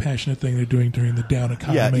nice, compassionate thing they're doing during the down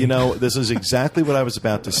economy. Yeah, this is exactly what I was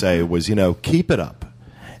about to say was, keep it up.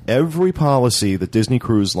 Every policy that Disney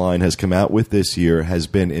Cruise Line has come out with this year has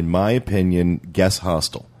been, in my opinion, guest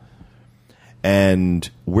hostile. And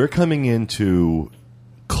we're coming into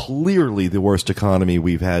clearly the worst economy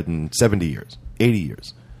we've had in 70 years, 80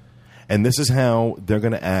 years. And this is how they're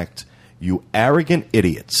going to act. You arrogant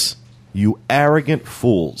idiots. You arrogant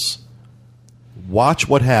fools. Watch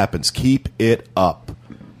what happens. Keep it up.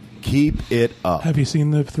 Keep it up. Have you seen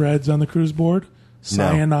the threads on the cruise board?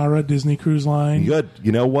 Sayonara, Disney Cruise Line. Good.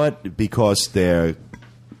 You know what? Because they're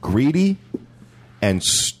greedy and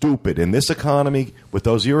stupid. In this economy, with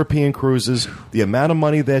those European cruises, the amount of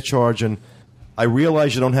money they're charging, I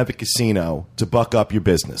realize you don't have a casino to buck up your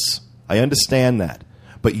business. I understand that.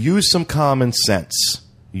 But use some common sense.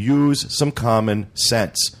 Use some common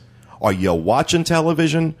sense. Are you watching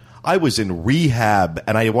television? I was in rehab,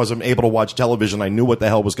 and I wasn't able to watch television. I knew what the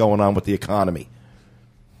hell was going on with the economy.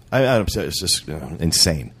 It's just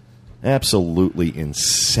insane. Absolutely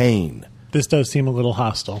insane. This does seem a little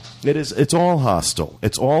hostile. It is. It's all hostile.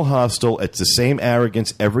 It's all hostile. It's the same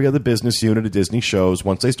arrogance every other business unit of Disney shows.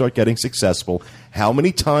 Once they start getting successful, how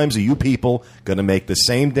many times are you people going to make the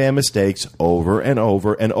same damn mistakes over and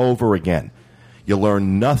over and over again? You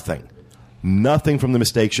learn nothing from the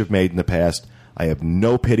mistakes you've made in the past. I have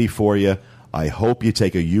no pity for you. I hope you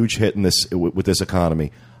take a huge hit in this with this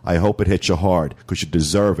economy. I hope it hits you hard because you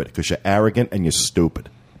deserve it, because you're arrogant and you're stupid.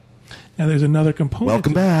 Now, there's another component.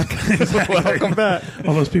 Welcome back. Welcome back.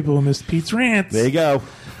 All those people who missed Pete's rants. There you go.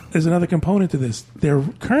 There's another component to this. They're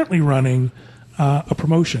currently running a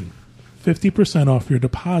promotion, 50% off your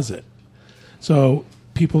deposit. So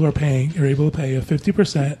people are able to pay a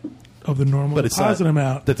 50% of the normal deposit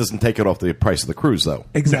amount. That doesn't take it off the price of the cruise, though.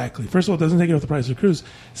 Exactly. First of all, it doesn't take it off the price of the cruise.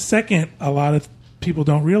 Second, a lot of people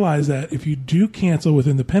don't realize that if you do cancel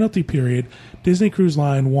within the penalty period, Disney Cruise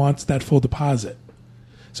Line wants that full deposit.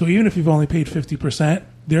 So even if you've only paid 50%,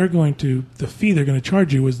 the fee they're going to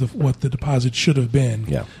charge you is what the deposit should have been.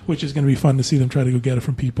 Yeah. Which is going to be fun to see them try to go get it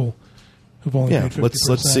from people who've only paid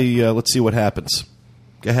 50%. Let's see what happens.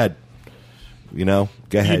 Go ahead. Go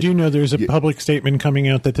ahead. You do know there's a public statement coming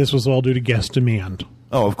out that this was all due to guest demand.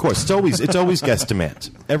 Oh, of course. It's always guest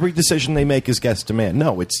demand. Every decision they make is guest demand.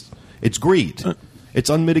 No, it's greed. It's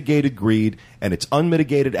unmitigated greed, and it's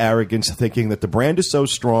unmitigated arrogance, thinking that the brand is so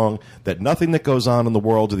strong that nothing that goes on in the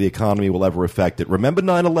world or the economy will ever affect it. Remember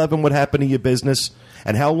 9/11, what happened to your business?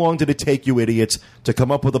 And how long did it take you idiots to come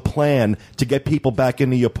up with a plan to get people back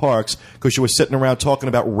into your parks because you were sitting around talking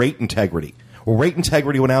about rate integrity? Well, rate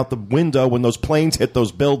integrity went out the window when those planes hit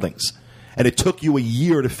those buildings, and it took you a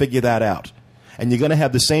year to figure that out. And you're going to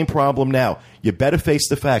have the same problem now. You better face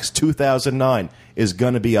the facts. 2009 is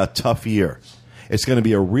going to be a tough year. It's going to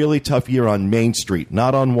be a really tough year on Main Street,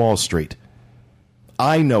 not on Wall Street.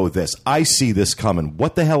 I know this. I see this coming.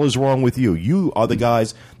 What the hell is wrong with you? You are the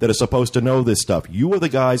guys that are supposed to know this stuff. You are the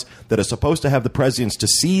guys that are supposed to have the prescience to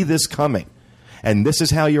see this coming. And this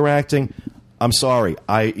is how you're acting. I'm sorry.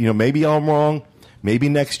 Maybe I'm wrong. Maybe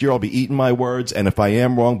next year I'll be eating my words. And if I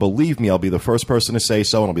am wrong, believe me, I'll be the first person to say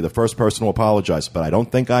so, and I'll be the first person to apologize. But I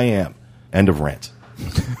don't think I am. End of rant.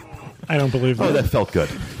 I don't believe that. Oh, that felt good.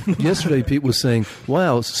 Yesterday, Pete was saying,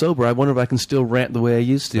 wow, sober, I wonder if I can still rant the way I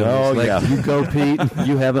used to. Oh, yeah. You go, Pete.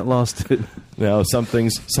 You haven't lost it. No, some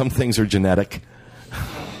things are genetic.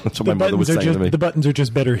 That's what my mother was saying to me. The buttons are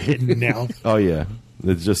just better hidden now. Oh, yeah.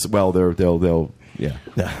 It's just, they'll yeah.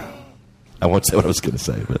 I won't say what I was going to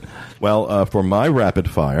say. But for my rapid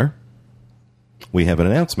fire, we have an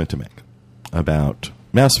announcement to make about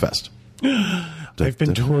MouseFest. I've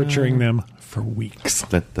been torturing them for weeks.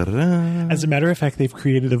 As a matter of fact, they've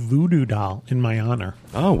created a voodoo doll in my honor.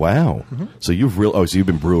 Oh, wow. Mm-hmm. So you've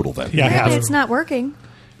been brutal then. Yeah, I have. But it's not working.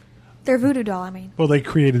 Their voodoo doll, I mean. Well, they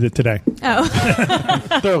created it today.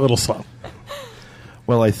 Oh. They're a little slow.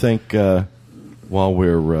 Well, I think while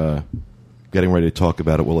we're getting ready to talk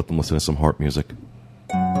about it, we'll let them listen to some harp music.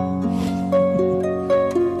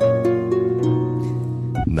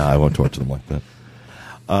 Nah, I won't torture them like that.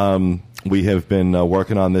 We have been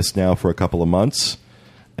working on this now for a couple of months,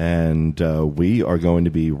 and we are going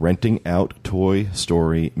to be renting out Toy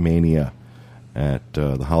Story Mania at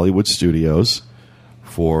the Hollywood Studios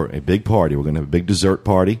for a big party. We're going to have a big dessert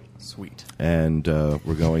party. Sweet. And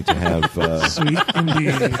we're going to have... Sweet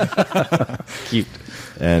indeed. Cute.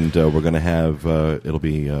 And we're going to have... it'll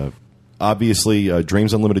be... obviously,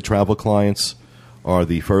 Dreams Unlimited travel clients are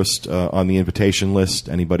the first on the invitation list.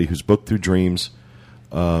 Anybody who's booked through Dreams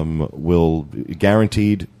will be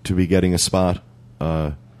guaranteed to be getting a spot.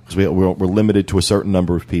 Because we're limited to a certain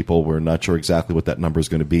number of people. We're not sure exactly what that number is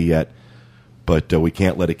going to be yet. But we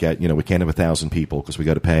can't let it get... we can't have 1,000 people because we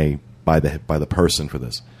got to pay by the person for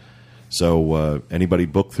this. So anybody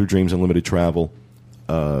booked through Dreams Unlimited Travel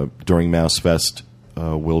during MouseFest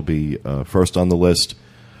will be first on the list.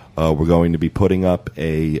 We're going to be putting up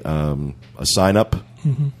a sign-up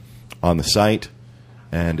on the site,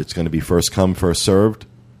 and it's going to be first come, first served.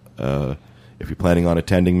 If you're planning on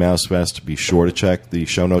attending MouseFest, be sure to check the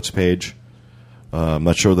show notes page. I'm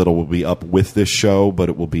not sure that it will be up with this show, but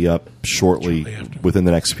it will be up shortly within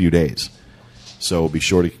the next few days. So be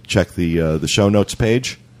sure to check the show notes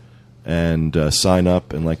page and sign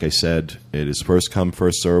up. And like I said, it is first come,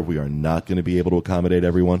 first serve. We are not going to be able to accommodate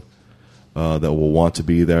everyone that will want to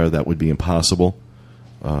be there. That would be impossible.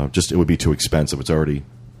 It would be too expensive.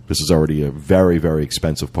 This is already a very, very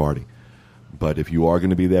expensive party. But if you are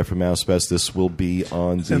going to be there for MouseFest, this will be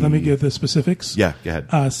on the... So let me give the specifics. Yeah, go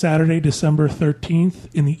ahead. Saturday, December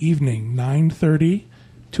 13th in the evening, 9:30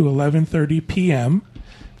 to 11:30 p.m.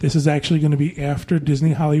 This is actually going to be after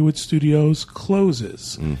Disney Hollywood Studios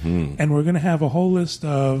closes. Mm-hmm. And we're going to have a whole list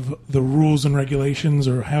of the rules and regulations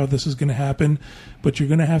or how this is going to happen. But you're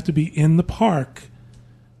going to have to be in the park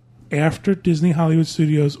after Disney Hollywood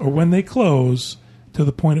Studios or when they close to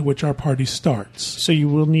the point at which our party starts. So you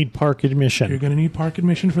will need park admission. You're going to need park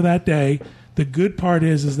admission for that day. The good part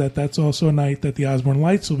is that that's also a night that the Osborne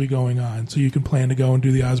Lights will be going on. So you can plan to go and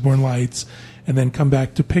do the Osborne Lights and then come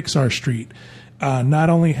back to Pixar Street. Not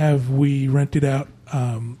only have we rented out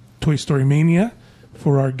Toy Story Mania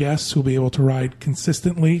for our guests who'll be able to ride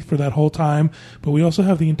consistently for that whole time, but we also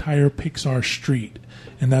have the entire Pixar Street,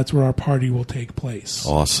 and that's where our party will take place.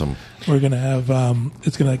 Awesome. We're going to have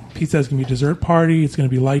pizza's going to be dessert party. It's going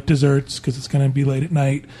to be light desserts because it's going to be late at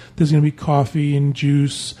night. There's going to be coffee and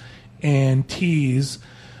juice and teas.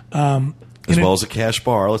 As well as a cash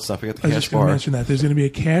bar. Let's not forget the cash bar. I was just going to mention that. There's going to be a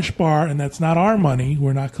cash bar, and that's not our money.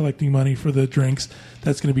 We're not collecting money for the drinks.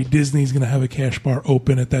 That's going to be Disney's going to have a cash bar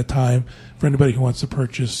open at that time for anybody who wants to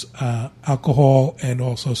purchase alcohol and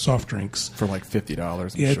also soft drinks. For like $50, I'm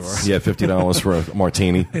sure. Yeah, $50 for a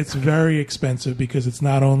martini. It's very expensive because it's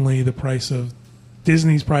not only the price of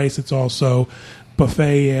Disney's price, it's also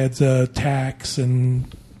buffet adds a tax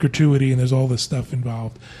and gratuity, and there's all this stuff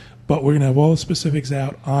involved. But we're going to have all the specifics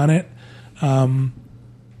out on it.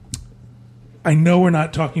 I know we're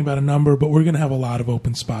not talking about a number, but we're going to have a lot of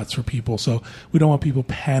open spots for people. So we don't want people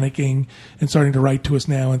panicking and starting to write to us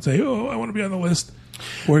now and say, oh, I want to be on the list.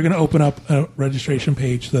 We're going to open up a registration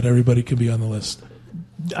page so that everybody can be on the list.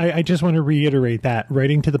 I just want to reiterate that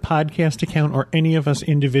writing to the podcast account or any of us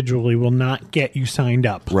individually will not get you signed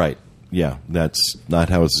up. Right. Yeah, that's not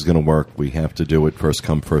how this is going to work. We have to do it first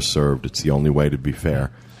come, first served. It's the only way to be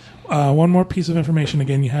fair. One more piece of information.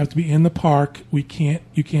 Again, you have to be in the park. You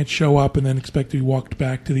can't show up and then expect to be walked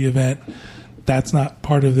back to the event. That's not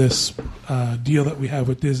part of this deal that we have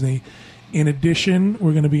with Disney. In addition,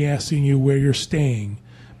 we're going to be asking you where you're staying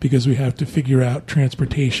because we have to figure out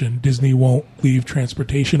transportation. Disney won't leave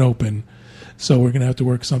transportation open, so we're going to have to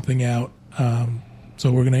work something out.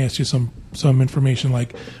 So we're going to ask you some information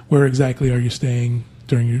like where exactly are you staying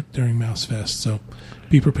during MouseFest. So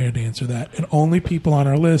be prepared to answer that. And only people on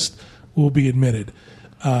our list will be admitted.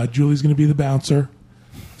 Julie's going to be the bouncer.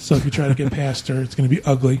 So if you try to get past her, it's going to be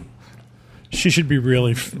ugly. She should be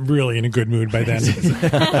really, really in a good mood by then.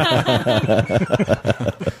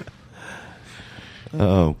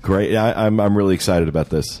 Oh, great. I'm really excited about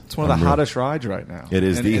this. It's one of the hottest rides right now. It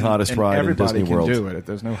is the hottest ride in Disney World. Everybody can do it.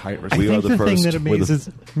 There's no height I restriction. think the thing that amazes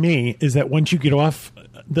me is that once you get off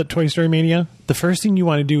the Toy Story Mania, the first thing you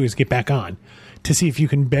want to do is get back on to see if you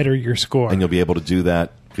can better your score. And you'll be able to do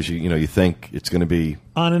that because you think it's going to be...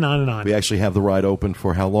 On and on and on. We actually have the ride open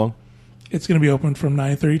for how long? It's going to be open from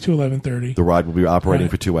 9:30 to 11:30. The ride will be operating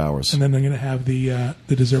for 2 hours. And then they're going to have the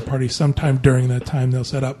dessert party sometime during that time they'll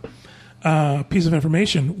set up. Piece of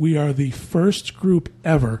information, we are the first group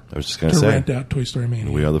ever to rent out Toy Story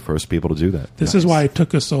Mania. We are the first people to do that. This is why it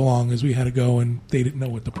took us so long, is we had to go and they didn't know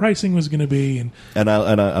what the pricing was going to be. I'm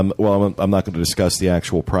not going to discuss the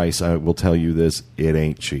actual price. I will tell you this, it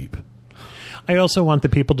ain't cheap. I also want the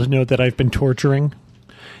people to know that I've been torturing.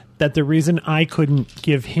 That the reason I couldn't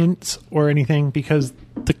give hints or anything because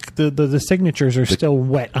the signatures are still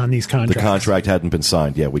wet on these contracts. The contract hadn't been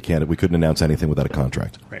signed. Yeah, we couldn't announce anything without a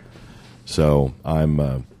contract. Right. So I'm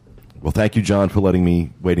well. Thank you, John, for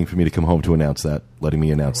waiting for me to come home to announce that, letting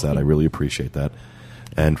me announce that. I really appreciate that,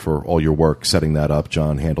 and for all your work setting that up.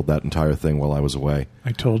 John handled that entire thing while I was away.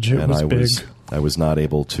 I told you it was big. I was not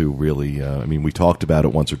able to really. We talked about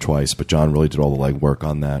it once or twice, but John really did all the legwork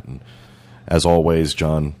on that. And as always,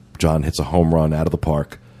 John hits a home run out of the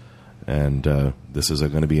park, and this is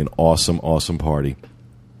going to be an awesome, awesome party.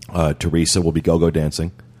 Teresa will be go-go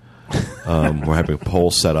dancing. We're having a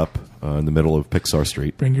pole set up in the middle of Pixar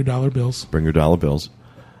Street. Bring your dollar bills.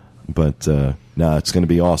 But it's going to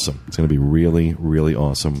be awesome. It's going to be really, really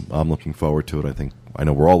awesome. I'm looking forward to it. I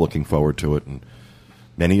know we're all looking forward to it, and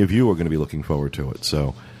many of you are going to be looking forward to it.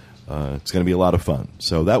 So it's going to be a lot of fun.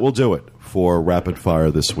 So that will do it for Rapid Fire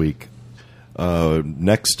this week.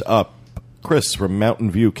 Next up, Chris from Mountain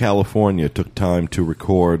View, California, took time to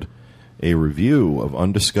record a review of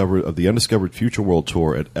the Undiscovered Future World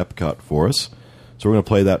Tour at Epcot for us. So we're going to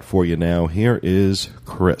play that for you now. Here is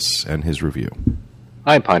Chris and his review.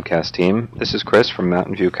 Hi, podcast team. This is Chris from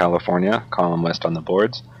Mountain View, California, column west on the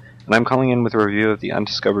boards, and I'm calling in with a review of the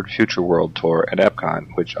Undiscovered Future World Tour at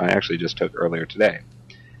Epcot, which I actually just took earlier today.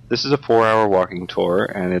 This is a 4-hour walking tour,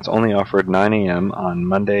 and it's only offered 9 a.m. on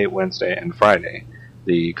Monday, Wednesday, and Friday.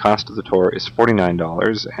 The cost of the tour is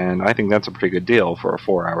 $49, and I think that's a pretty good deal for a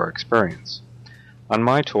 4-hour experience. On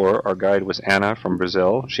my tour, our guide was Anna from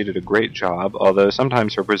Brazil. She did a great job, although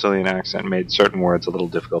sometimes her Brazilian accent made certain words a little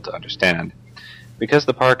difficult to understand. Because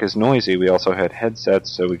the park is noisy, we also had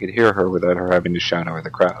headsets so we could hear her without her having to shout over the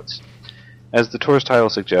crowds. As the tour's title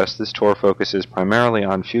suggests, this tour focuses primarily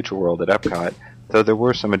on Future World at Epcot, though there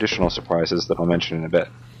were some additional surprises that I'll mention in a bit.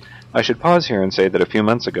 I should pause here and say that a few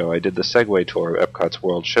months ago I did the Segway tour of Epcot's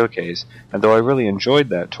World Showcase, and though I really enjoyed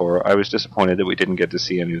that tour, I was disappointed that we didn't get to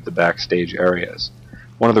see any of the backstage areas.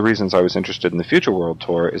 One of the reasons I was interested in the Future World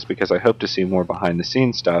tour is because I hope to see more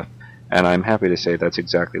behind-the-scenes stuff, and I'm happy to say that's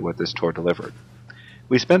exactly what this tour delivered.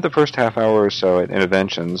 We spent the first half hour or so at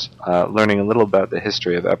Interventions, learning a little about the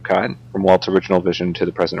history of Epcot, from Walt's original vision to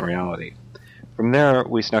the present reality. From there,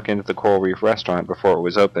 we snuck into the Coral Reef restaurant before it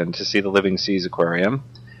was open to see the Living Seas Aquarium.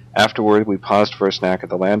 Afterward, we paused for a snack at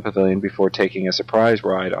the Land Pavilion before taking a surprise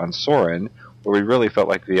ride on Soarin', where we really felt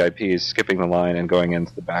like VIPs, skipping the line and going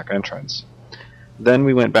into the back entrance. Then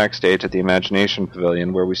we went backstage at the Imagination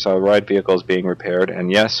Pavilion, where we saw ride vehicles being repaired,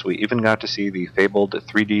 and yes, we even got to see the fabled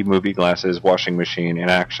 3D movie glasses washing machine in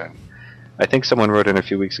action. I think someone wrote in a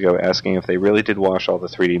few weeks ago asking if they really did wash all the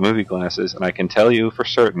 3D movie glasses, and I can tell you for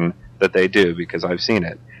certain that they do, because I've seen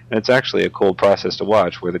it. And it's actually a cool process to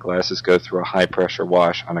watch, where the glasses go through a high-pressure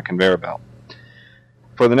wash on a conveyor belt.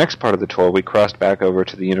 For the next part of the tour, we crossed back over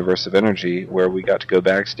to the Universe of Energy, where we got to go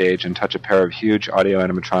backstage and touch a pair of huge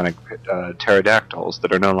audio-animatronic pterodactyls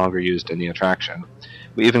that are no longer used in the attraction.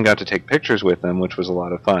 We even got to take pictures with them, which was a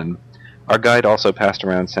lot of fun. Our guide also passed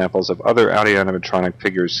around samples of other audio-animatronic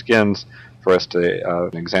figures' skins for us to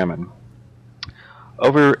examine.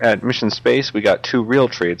 Over at Mission Space, we got two real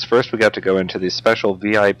treats. First, we got to go into the special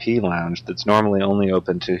VIP lounge that's normally only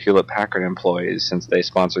open to Hewlett-Packard employees since they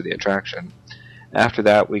sponsor the attraction. After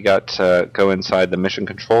that, we got to go inside the mission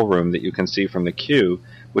control room that you can see from the queue,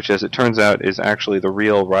 which, as it turns out, is actually the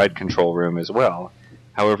real ride control room as well.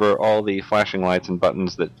 However, all the flashing lights and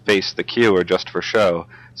buttons that face the queue are just for show,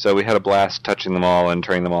 so we had a blast touching them all and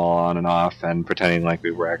turning them all on and off and pretending like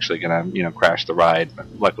we were actually going to, crash the ride. But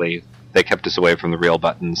luckily, they kept us away from the real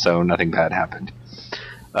buttons, so nothing bad happened.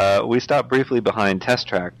 We stopped briefly behind Test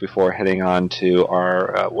Track before heading on to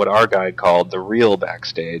our what our guide called the real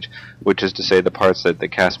backstage, which is to say the parts that the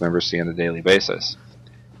cast members see on a daily basis.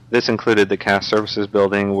 This included the cast services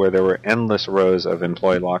building, where there were endless rows of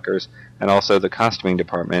employee lockers, and also the costuming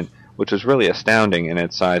department, which was really astounding in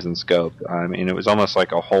its size and scope. I mean, it was almost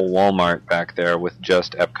like a whole Walmart back there with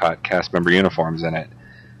just Epcot cast member uniforms in it.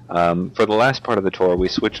 For the last part of the tour, we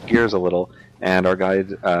switched gears a little, and our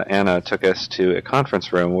guide, Anna, took us to a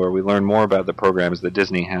conference room where we learned more about the programs that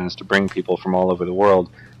Disney has to bring people from all over the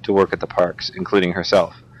world to work at the parks, including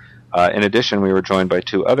herself. In addition, we were joined by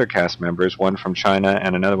two other cast members, one from China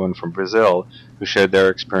and another one from Brazil, who shared their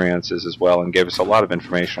experiences as well and gave us a lot of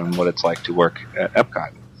information on what it's like to work at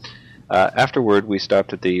Epcot. Afterward, we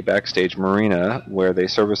stopped at the backstage marina, where they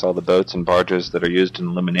service all the boats and barges that are used in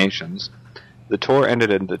Illuminations. The tour ended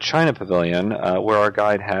in the China Pavilion, where our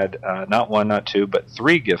guide had not one, not two, but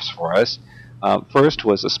 3 gifts for us. First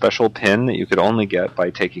was a special pin that you could only get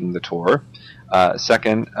by taking the tour.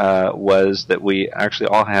 Second was that we actually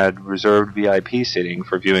all had reserved VIP seating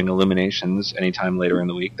for viewing Illuminations anytime later in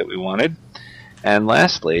the week that we wanted. And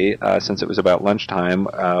lastly, since it was about lunchtime,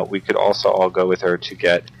 we could also all go with her to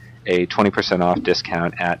get a 20% off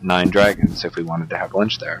discount at Nine Dragons if we wanted to have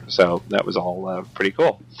lunch there. So that was all pretty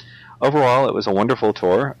cool. Overall, it was a wonderful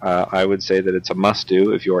tour. I would say that it's a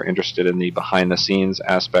must-do if you're interested in the behind-the-scenes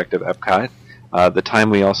aspect of Epcot. The time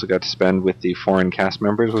we also got to spend with the foreign cast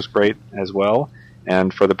members was great as well,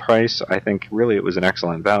 and for the price, I think really it was an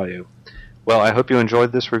excellent value. Well, I hope you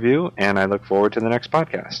enjoyed this review, and I look forward to the next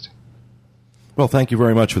podcast. Well, thank you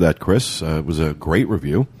very much for that, Chris. It was a great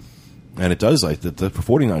review, and it does, for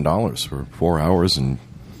 $49 for 4 hours, and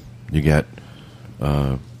you get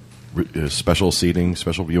special seating,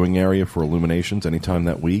 special viewing area for Illuminations anytime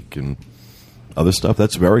that week, and other stuff.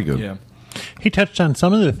 That's very good. Yeah. He touched on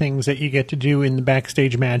some of the things that you get to do in the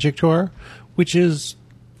Backstage Magic Tour, which is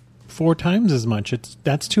 4 times as much.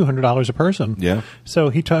 That's $200 a person. Yeah. So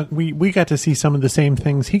we got to see some of the same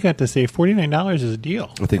things he got to see. $49 is a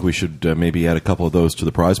deal. I think we should maybe add a couple of those to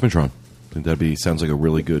the Prizematron. I think sounds like a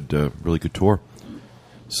really good tour.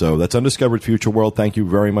 So that's Undiscovered Future World. Thank you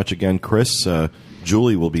very much again, Chris.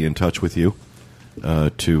 Julie will be in touch with you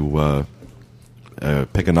to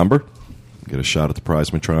pick a number, get a shot at the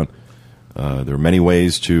Prizematron. There are many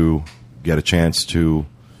ways to get a chance to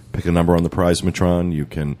pick a number on the Prizematron. You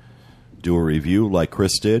can do a review like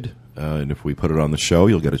Chris did, and if we put it on the show,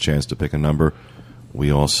 you'll get a chance to pick a number.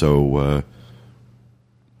 We also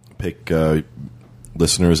pick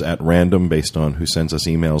listeners at random based on who sends us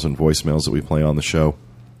emails and voicemails that we play on the show.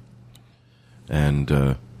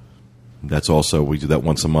 And that's also, we do that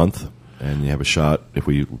once a month, and you have a shot. If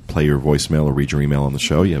we play your voicemail or read your email on the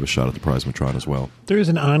show, you have a shot at the Prizematron as well. There is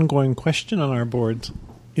an ongoing question on our boards.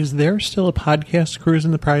 Is there still a podcast cruise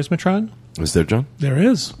in the Prizematron? Is there, John? There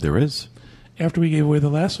is. There is. After we gave away the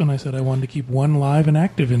last one, I said I wanted to keep one live and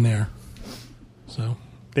active in there. So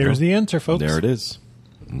there's the answer, folks. There it is.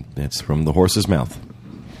 It's from the horse's mouth.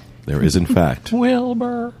 There is, in fact,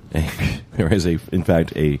 Wilbur. There is, in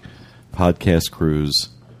fact, a podcast cruise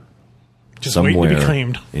Just somewhere waiting to be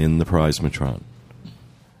claimed in the Prizematron.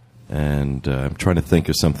 And I'm trying to think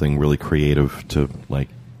of something really creative to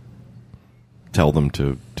tell them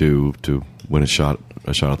to do to win a shot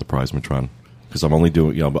at the Prizematron. Because I'm only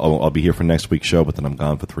doing, I'll be here for next week's show, but then I'm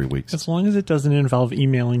gone for 3 weeks. As long as it doesn't involve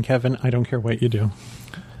emailing Kevin, I don't care what you do.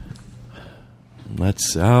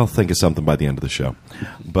 I'll think of something by the end of the show.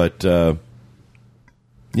 But, I'll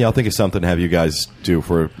think of something to have you guys do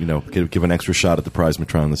for, give an extra shot at the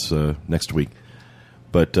Prizematron this next week.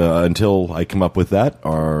 But until I come up with that,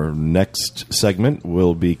 our next segment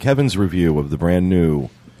will be Kevin's review of the brand new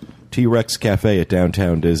T-Rex Cafe at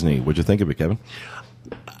Downtown Disney. What'd you think of it, Kevin?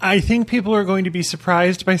 I think people are going to be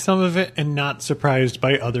surprised by some of it and not surprised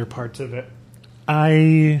by other parts of it.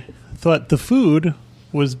 I thought the food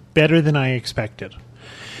was better than I expected.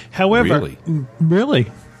 However, really?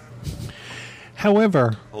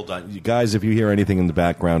 However, hold on, you guys. If you hear anything in the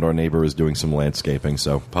background, our neighbor is doing some landscaping,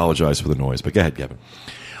 so apologize for the noise. But go ahead, Kevin.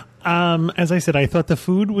 As I said, I thought the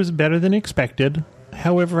food was better than expected.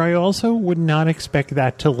 However, I also would not expect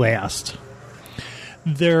that to last.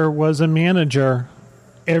 There was a manager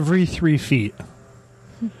every 3 feet.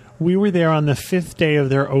 We were there on the 5th day of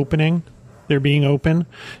their opening. They're being open.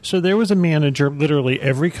 So there was a manager literally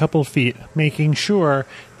every couple feet making sure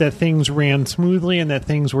that things ran smoothly and that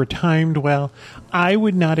things were timed well. I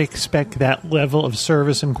would not expect that level of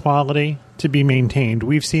service and quality to be maintained.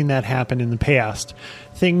 We've seen that happen in the past.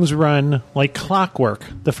 Things run like clockwork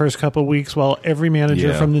the first couple of weeks while every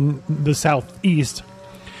manager from the southeast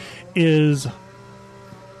is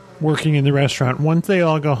working in the restaurant. Once they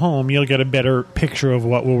all go home, you'll get a better picture of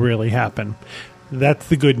what will really happen. That's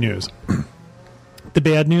the good news. The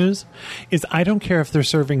bad news is I don't care if they're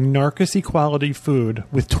serving Narcissy quality food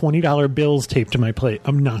with $20 bills taped to my plate.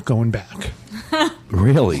 I'm not going back.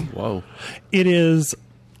 Really? Whoa. It is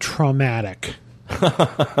traumatic.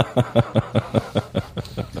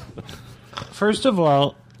 First of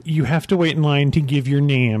all, you have to wait in line to give your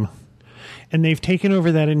name. And they've taken over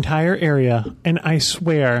that entire area, and I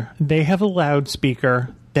swear they have a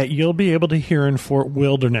loudspeaker that you'll be able to hear in Fort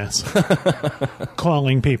Wilderness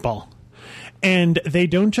calling people. And they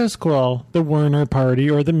don't just call the Werner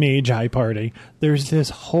party or the Magi party. There's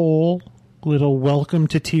this whole little welcome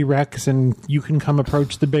to T-Rex, and you can come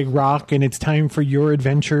approach the big rock, and it's time for your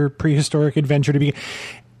adventure, prehistoric adventure to begin.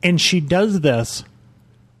 And she does this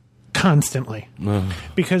constantly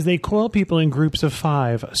because they call people in groups of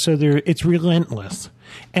 5, so it's relentless.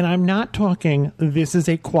 And I'm not talking this is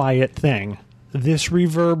a quiet thing. This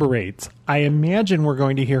reverberates. I imagine we're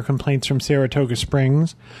going to hear complaints from Saratoga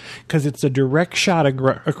Springs because it's a direct shot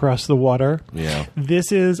across the water. Yeah.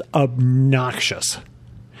 This is obnoxious.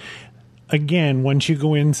 Again, once you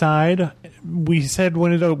go inside, we said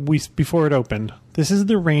before it opened, this is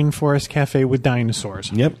the Rainforest Cafe with dinosaurs.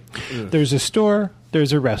 Yep. There's a store,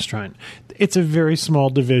 there's a restaurant. It's a very small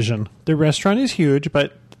division. The restaurant is huge,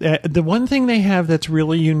 but the one thing they have that's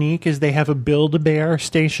really unique is they have a Build-A-Bear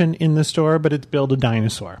station in the store, but it's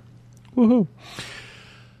Build-A-Dinosaur. Woohoo.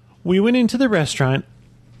 We went into the restaurant,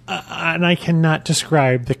 and I cannot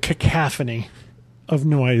describe the cacophony of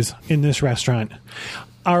noise in this restaurant.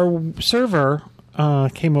 Our server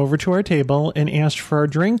came over to our table and asked for our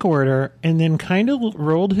drink order and then kind of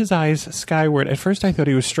rolled his eyes skyward. At first, I thought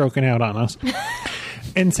he was stroking out on us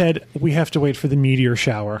and said, "We have to wait for the meteor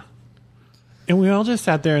shower." And we all just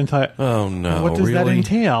sat there and thought, oh, no, what does that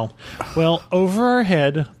entail? Well, over our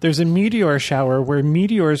head, there's a meteor shower where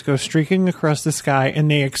meteors go streaking across the sky and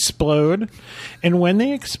they explode. And when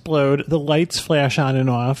they explode, the lights flash on and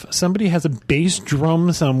off. Somebody has a bass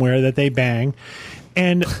drum somewhere that they bang.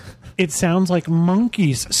 And it sounds like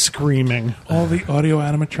monkeys screaming. All the audio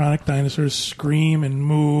animatronic dinosaurs scream and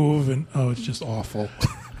move, and it's just awful.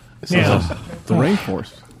 Now, The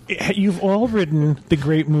rainforest. You've all ridden the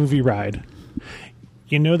Great Movie Ride.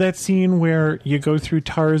 You know that scene where you go through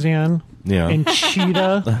Tarzan and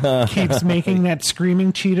Cheetah keeps making that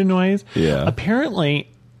screaming cheetah noise? Yeah. Apparently,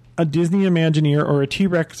 a Disney Imagineer or a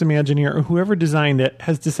T-Rex Imagineer or whoever designed it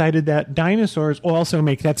has decided that dinosaurs also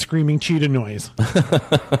make that screaming cheetah noise.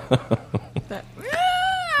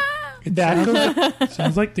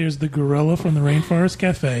 Sounds like there's the gorilla from the Rainforest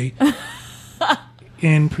Cafe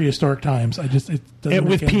in prehistoric times. It doesn't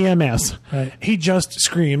with make any- PMS. Right. He just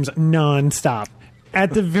screams nonstop.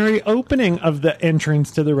 At the very opening of the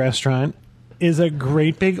entrance to the restaurant is a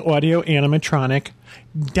great big audio animatronic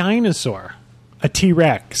dinosaur, a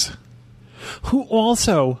T-Rex, who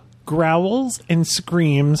also growls and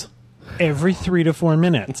screams every 3 to 4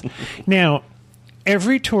 minutes. Now,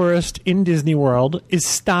 every tourist in Disney World is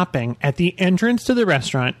stopping at the entrance to the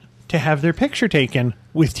restaurant to have their picture taken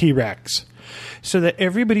with T-Rex. So that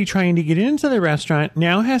everybody trying to get into the restaurant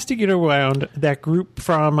now has to get around that group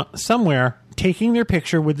from somewhere taking their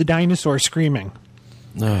picture with the dinosaur screaming.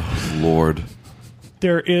 Oh, Lord.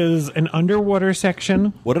 There is an underwater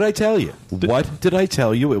section. What did I tell you? What did I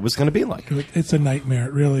tell you it was going to be like? It's a nightmare.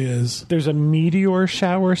 It really is. There's a meteor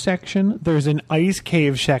shower section. There's an ice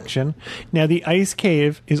cave section. Now, the ice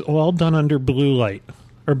cave is all done under blue light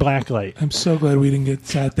or black light. I'm so glad we didn't get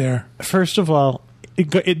sat there. First of all,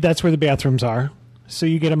 that's where the bathrooms are. So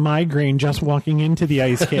you get a migraine just walking into the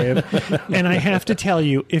ice cave. And I have to tell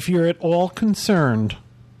you, if you're at all concerned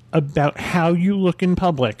about how you look in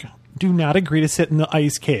public, do not agree to sit in the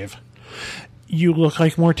ice cave. You look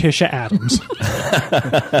like Morticia Adams.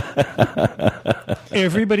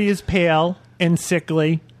 Everybody is pale and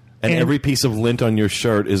sickly. And every piece of lint on your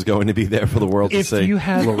shirt is going to be there for the world to see.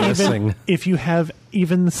 If you have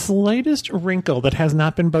even the slightest wrinkle that has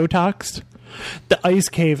not been Botoxed, the ice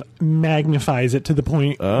cave magnifies it to the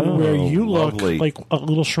point where you look lovely. like a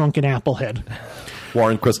little shrunken apple head.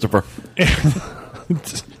 Warren Christopher.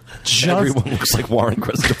 Everyone looks like Warren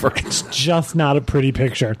Christopher. It's just not a pretty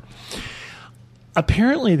picture.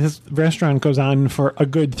 Apparently, this restaurant goes on for a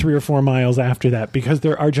good 3 or 4 miles after that because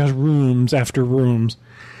there are just rooms after rooms.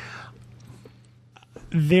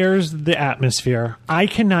 There's the atmosphere. I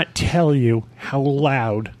cannot tell you how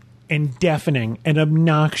loud and deafening and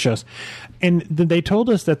obnoxious. And they told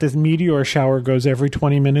us that this meteor shower goes every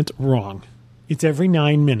 20 minutes. Wrong. It's every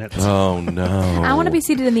 9 minutes. Oh, no. I want to be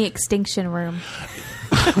seated in the extinction room.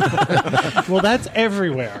 Well, that's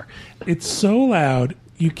everywhere. It's so loud,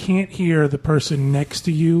 you can't hear the person next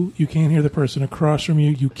to you. You can't hear the person across from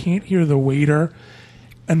you. You can't hear the waiter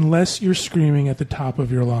unless you're screaming at the top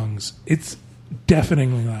of your lungs. It's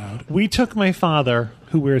deafeningly loud. We took my father,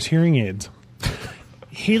 who wears hearing aids.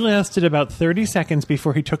 He lasted about 30 seconds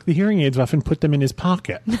before he took the hearing aids off and put them in his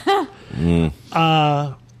pocket.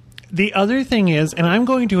 The other thing is, and I'm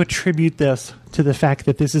going to attribute this to the fact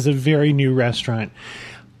that this is a very new restaurant.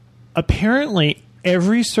 Apparently,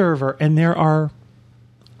 every server, and there are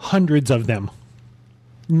hundreds of them,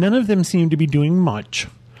 none of them seem to be doing much.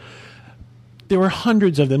 There were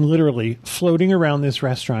hundreds of them literally floating around this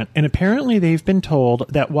restaurant. And apparently they've been told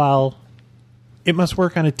that while it must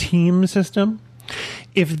work on a team system,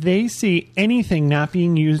 if they see anything not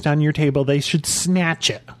being used on your table, they should snatch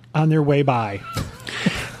it on their way by.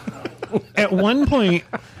 At one point,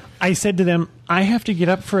 I said to them, I have to get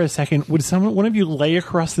up for a second. Would one of you lay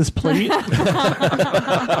across this plate?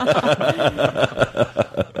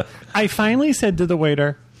 I finally said to the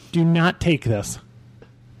waiter, do not take this.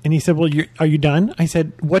 And he said, well, are you done? I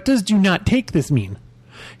said, what does do not take this mean?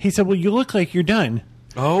 He said, well, you look like you're done.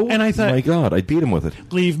 Oh, and I thought, my God, I beat him with it.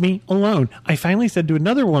 Leave me alone. I finally said to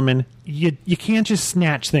another woman, you can't just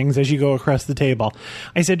snatch things as you go across the table.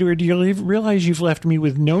 I said to her, do you realize you've left me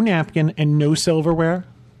with no napkin and no silverware?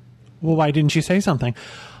 Well, why didn't you say something?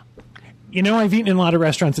 You know, I've eaten in a lot of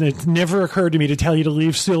restaurants, and it's never occurred to me to tell you to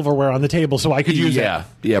leave silverware on the table so I could use it.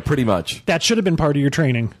 Yeah, pretty much. That should have been part of your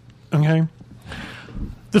training. Okay?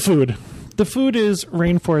 The food. The food is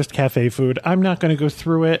Rainforest Cafe food. I'm not going to go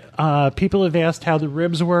through it. People have asked how the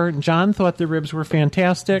ribs were. John thought the ribs were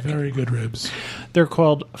fantastic. Very good ribs. They're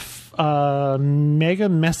called mega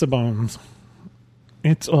mesobones.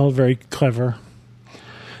 It's all very clever.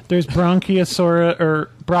 There's Brachiosaurus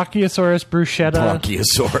bruschetta.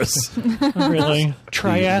 Brachiosaurus. Really?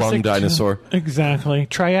 Triassic lung dinosaur. Exactly.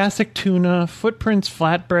 Triassic tuna, footprints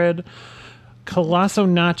flatbread, Colosso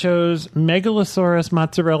nachos, Megalosaurus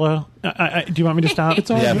mozzarella. Do you want me to stop?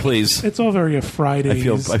 It's all please. It's all very a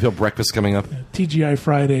Fridays. I feel breakfast coming up. TGI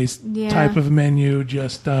Fridays type of menu,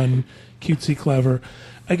 just done cutesy clever.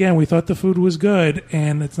 Again, we thought the food was good,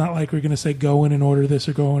 and it's not like we're going to say go in and order this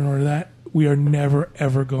or go in and order that. We are never,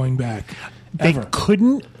 ever going back. They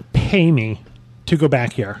couldn't pay me to go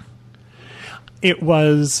back here. It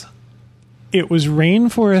was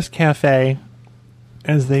Rainforest Cafe,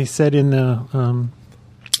 as they said in the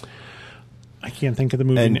can't think of the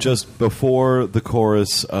movie. And now. just before the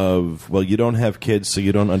chorus of, well, you don't have kids, so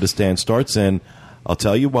you don't understand, starts in, I'll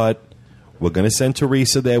tell you what, we're going to send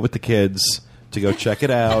Teresa there with the kids to go check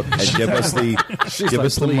it out and give us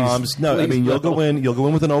the moms. No, I mean, you'll go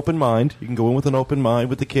in with an open mind. You can go in with an open mind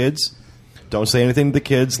with the kids. Don't say anything to the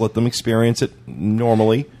kids. Let them experience it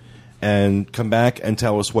normally. And come back and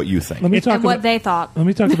tell us what you think. And what they thought. Let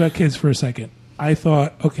me talk about kids for a second. I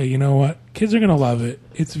thought, okay, you know what? Kids are going to love it.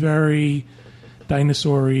 It's very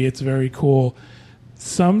dinosaur-y. It's very cool.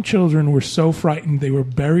 Some children were so frightened they were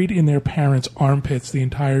buried in their parents' armpits the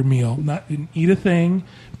entire meal. Didn't eat a thing,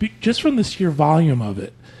 just from the sheer volume of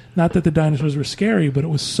it. Not that the dinosaurs were scary, but it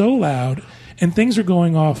was so loud, and things are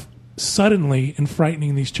going off suddenly and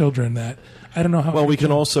frightening these children that I don't know how. Well, we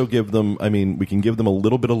can also give them. I mean, we can give them a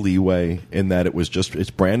little bit of leeway in that it's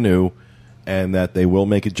brand new, and that they will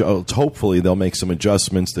make it. Hopefully, they'll make some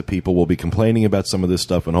adjustments. That people will be complaining about some of this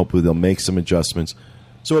stuff, and hopefully, they'll make some adjustments.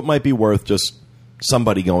 So it might be worth just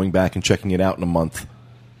somebody going back and checking it out in a month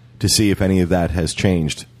to see if any of that has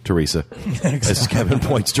changed, Teresa. As Kevin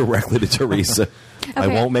points directly to Teresa. Okay. I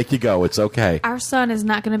won't make you go. It's okay. Our son is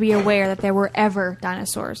not going to be aware that there were ever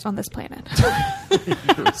dinosaurs on this planet.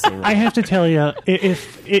 I have to tell you,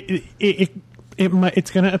 it's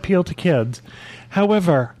going to appeal to kids.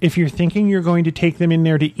 However, if you're thinking you're going to take them in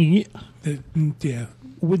there to eat, yeah,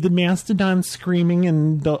 with the mastodon screaming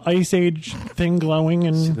and the Ice Age thing glowing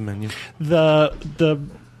and see the menu. The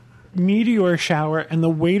meteor shower and the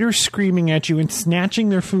waiter screaming at you and snatching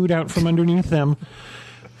their food out from underneath them,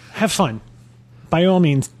 have fun. By all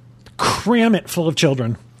means, cram it full of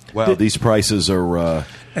children. Wow, these prices are...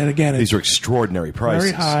 and again, these are extraordinary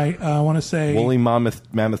prices. Very high. I want to say... Woolly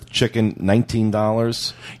mammoth chicken,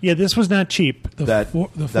 $19. Yeah, this was not cheap. That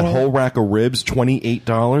whole rack of ribs,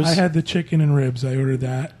 $28. I had the chicken and ribs. I ordered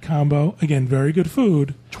that combo. Again, very good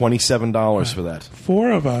food. $27 for that.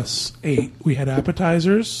 4 of us ate. We had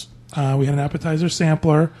appetizers. We had an appetizer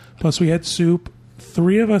sampler. Plus we had soup.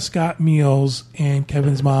 3 of us got meals, and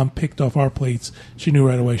Kevin's mom picked off our plates. She knew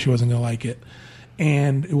right away she wasn't going to like it.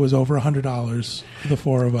 And it was over $100 for the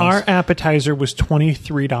 4 of us. Our appetizer was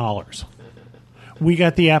 $23. We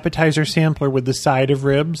got the appetizer sampler with the side of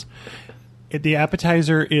ribs. The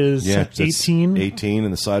appetizer is 18. 18,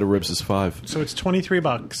 and the side of ribs is $5. So it's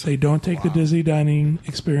 $23. They don't take the Disney Dining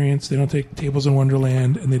experience. They don't take Tables in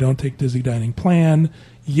Wonderland, and they don't take Disney Dining Plan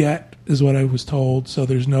yet, is what I was told. So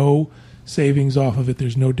there's no savings off of it.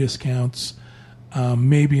 There's no discounts.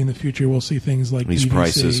 Maybe in the future we'll see things like these DVC.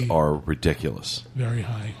 Prices are ridiculous. Very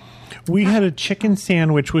high. We had a chicken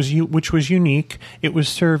sandwich which was unique. It was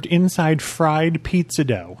served inside fried pizza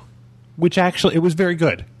dough, which actually it was very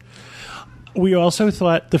good. We also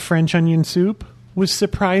thought the French onion soup was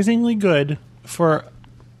surprisingly good for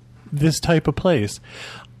this type of place.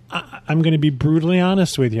 I'm going to be brutally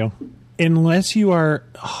honest with you. Unless you are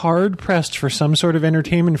hard-pressed for some sort of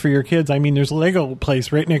entertainment for your kids, I mean, there's a Lego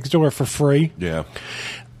place right next door for free. Yeah.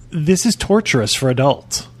 This is torturous for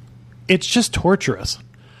adults. It's just torturous.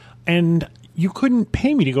 And you couldn't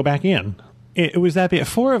pay me to go back in. It was that bad.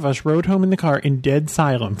 4 of us rode home in the car in dead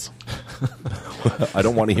silence. I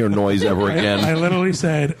don't want to hear noise ever again. I literally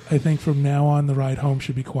said, I think from now on the ride home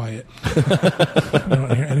should be quiet. I don't want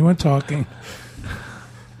to hear anyone talking.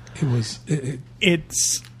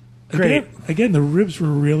 It's great. Again, the ribs were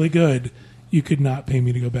really good. You could not pay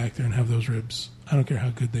me to go back there and have those ribs. I don't care how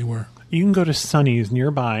good they were. You can go to Sonny's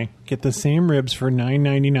nearby, get the same ribs for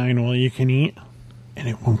 $9.99 all you can eat, and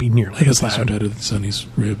it won't be nearly as loud. Better than Sonny's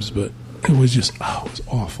ribs, but it was just, it was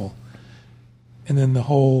awful. And then the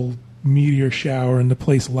whole meteor shower and the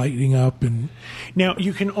place lighting up. And now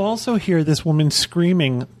you can also hear this woman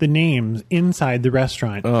screaming the names inside the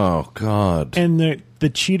restaurant. Oh, God. And the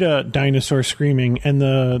cheetah dinosaur screaming and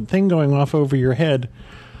the thing going off over your head.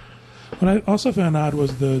 What I also found odd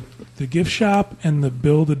was the gift shop and the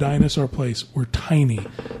Build-A-Dinosaur place were tiny.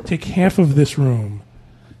 Take half of this room.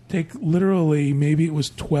 Take literally, maybe it was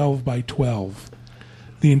 12 by 12.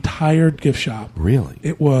 The entire gift shop. Really?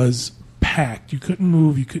 It was packed. You couldn't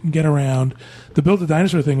move. You couldn't get around. The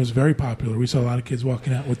Build-A-Dinosaur thing was very popular. We saw a lot of kids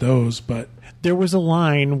walking out with those, but there was a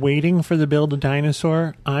line waiting for the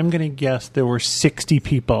Build-A-Dinosaur. I'm going to guess there were 60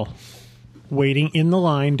 people waiting in the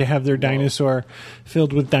line to have their dinosaur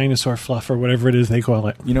filled with dinosaur fluff or whatever it is they call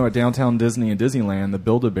it. You know, at Downtown Disney and Disneyland, the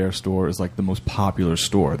Build-A-Bear store is like the most popular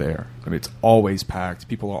store there. I mean, it's always packed.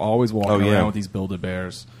 People are always walking around with these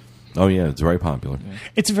Build-A-Bears. Oh, yeah, it's very popular. Yeah.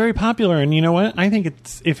 It's very popular, and you know what? I think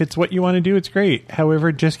if it's what you want to do, it's great.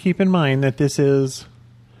 However, just keep in mind that this is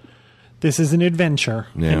This is an adventure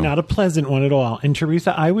and not a pleasant one at all. And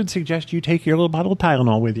Teresa, I would suggest you take your little bottle of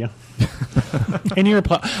Tylenol with you. And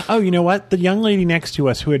oh, you know what? The young lady next to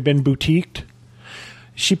us who had been boutiqued,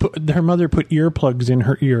 her mother put earplugs in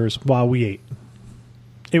her ears while we ate.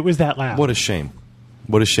 It was that loud. What a shame.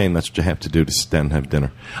 What a shame that's what you have to do to sit down and have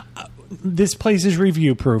dinner. This place is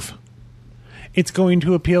review proof. It's going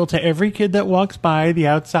to appeal to every kid that walks by. The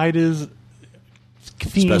outside is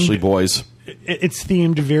themed. Especially boys. It's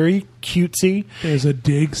themed very cutesy. There's a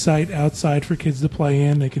dig site outside for kids to play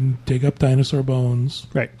in. They can dig up dinosaur bones.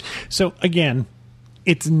 Right. So, again,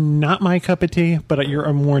 it's not my cup of tea, but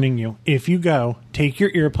I'm warning you. If you go, take your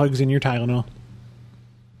earplugs and your Tylenol.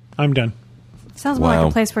 I'm done. Sounds more like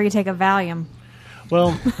a place where you take a Valium.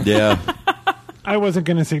 Well, yeah. I wasn't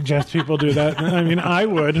going to suggest people do that. I mean, I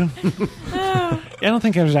would. I don't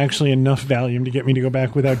think there's actually enough Valium to get me to go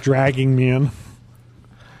back without dragging me in.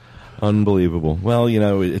 Unbelievable. Well,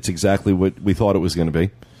 it's exactly what we thought it was going to be.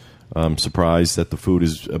 I'm surprised that the food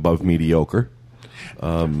is above mediocre,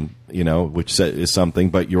 which is something,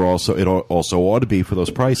 but it also ought to be for those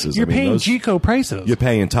prices. You're paying GECO prices. You're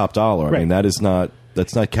paying top dollar. Right. I mean,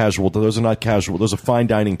 that's not casual. Those are not casual. Those are fine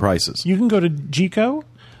dining prices. You can go to GECO.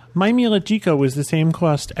 My meal at GECO was the same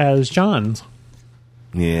cost as John's.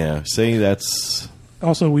 Yeah. See, that's...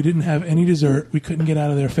 Also, we didn't have any dessert. We couldn't get out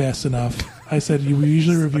of there fast enough. I said, we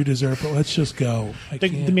usually review dessert, but let's just go.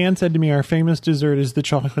 The man said to me, our famous dessert is the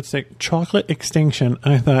chocolate extinction.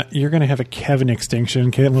 And I thought, you're going to have a Kevin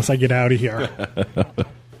extinction unless I get out of here.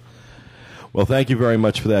 Well, thank you very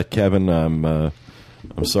much for that, Kevin. I'm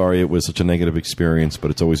sorry it was such a negative experience,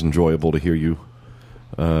 but it's always enjoyable to hear you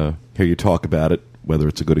talk about it, whether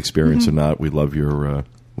it's a good experience or not. We love your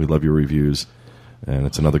reviews, and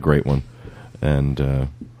it's another great one. And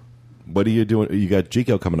what are you doing? You got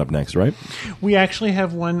GECO coming up next, right? We actually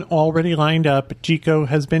have one already lined up. GECO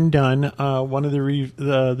has been done. One of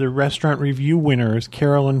the restaurant review winners,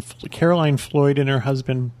 Caroline Floyd, and her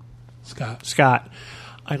husband Scott.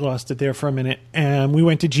 I lost it there for a minute. And we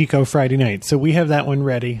went to GECO Friday night, so we have that one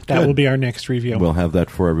ready. That will be our next review. We'll have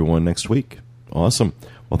that for everyone next week. Awesome.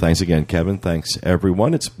 Well, thanks again, Kevin. Thanks,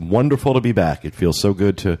 everyone. It's wonderful to be back. It feels so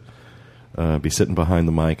good to be sitting behind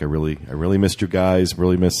the mic. I really missed you guys.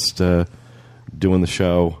 Really missed doing the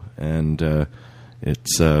show, and it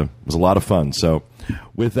was a lot of fun. So,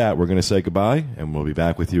 with that, we're going to say goodbye, and we'll be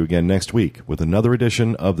back with you again next week with another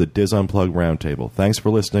edition of the DIS Unplugged Roundtable. Thanks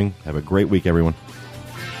for listening. Have a great week, everyone.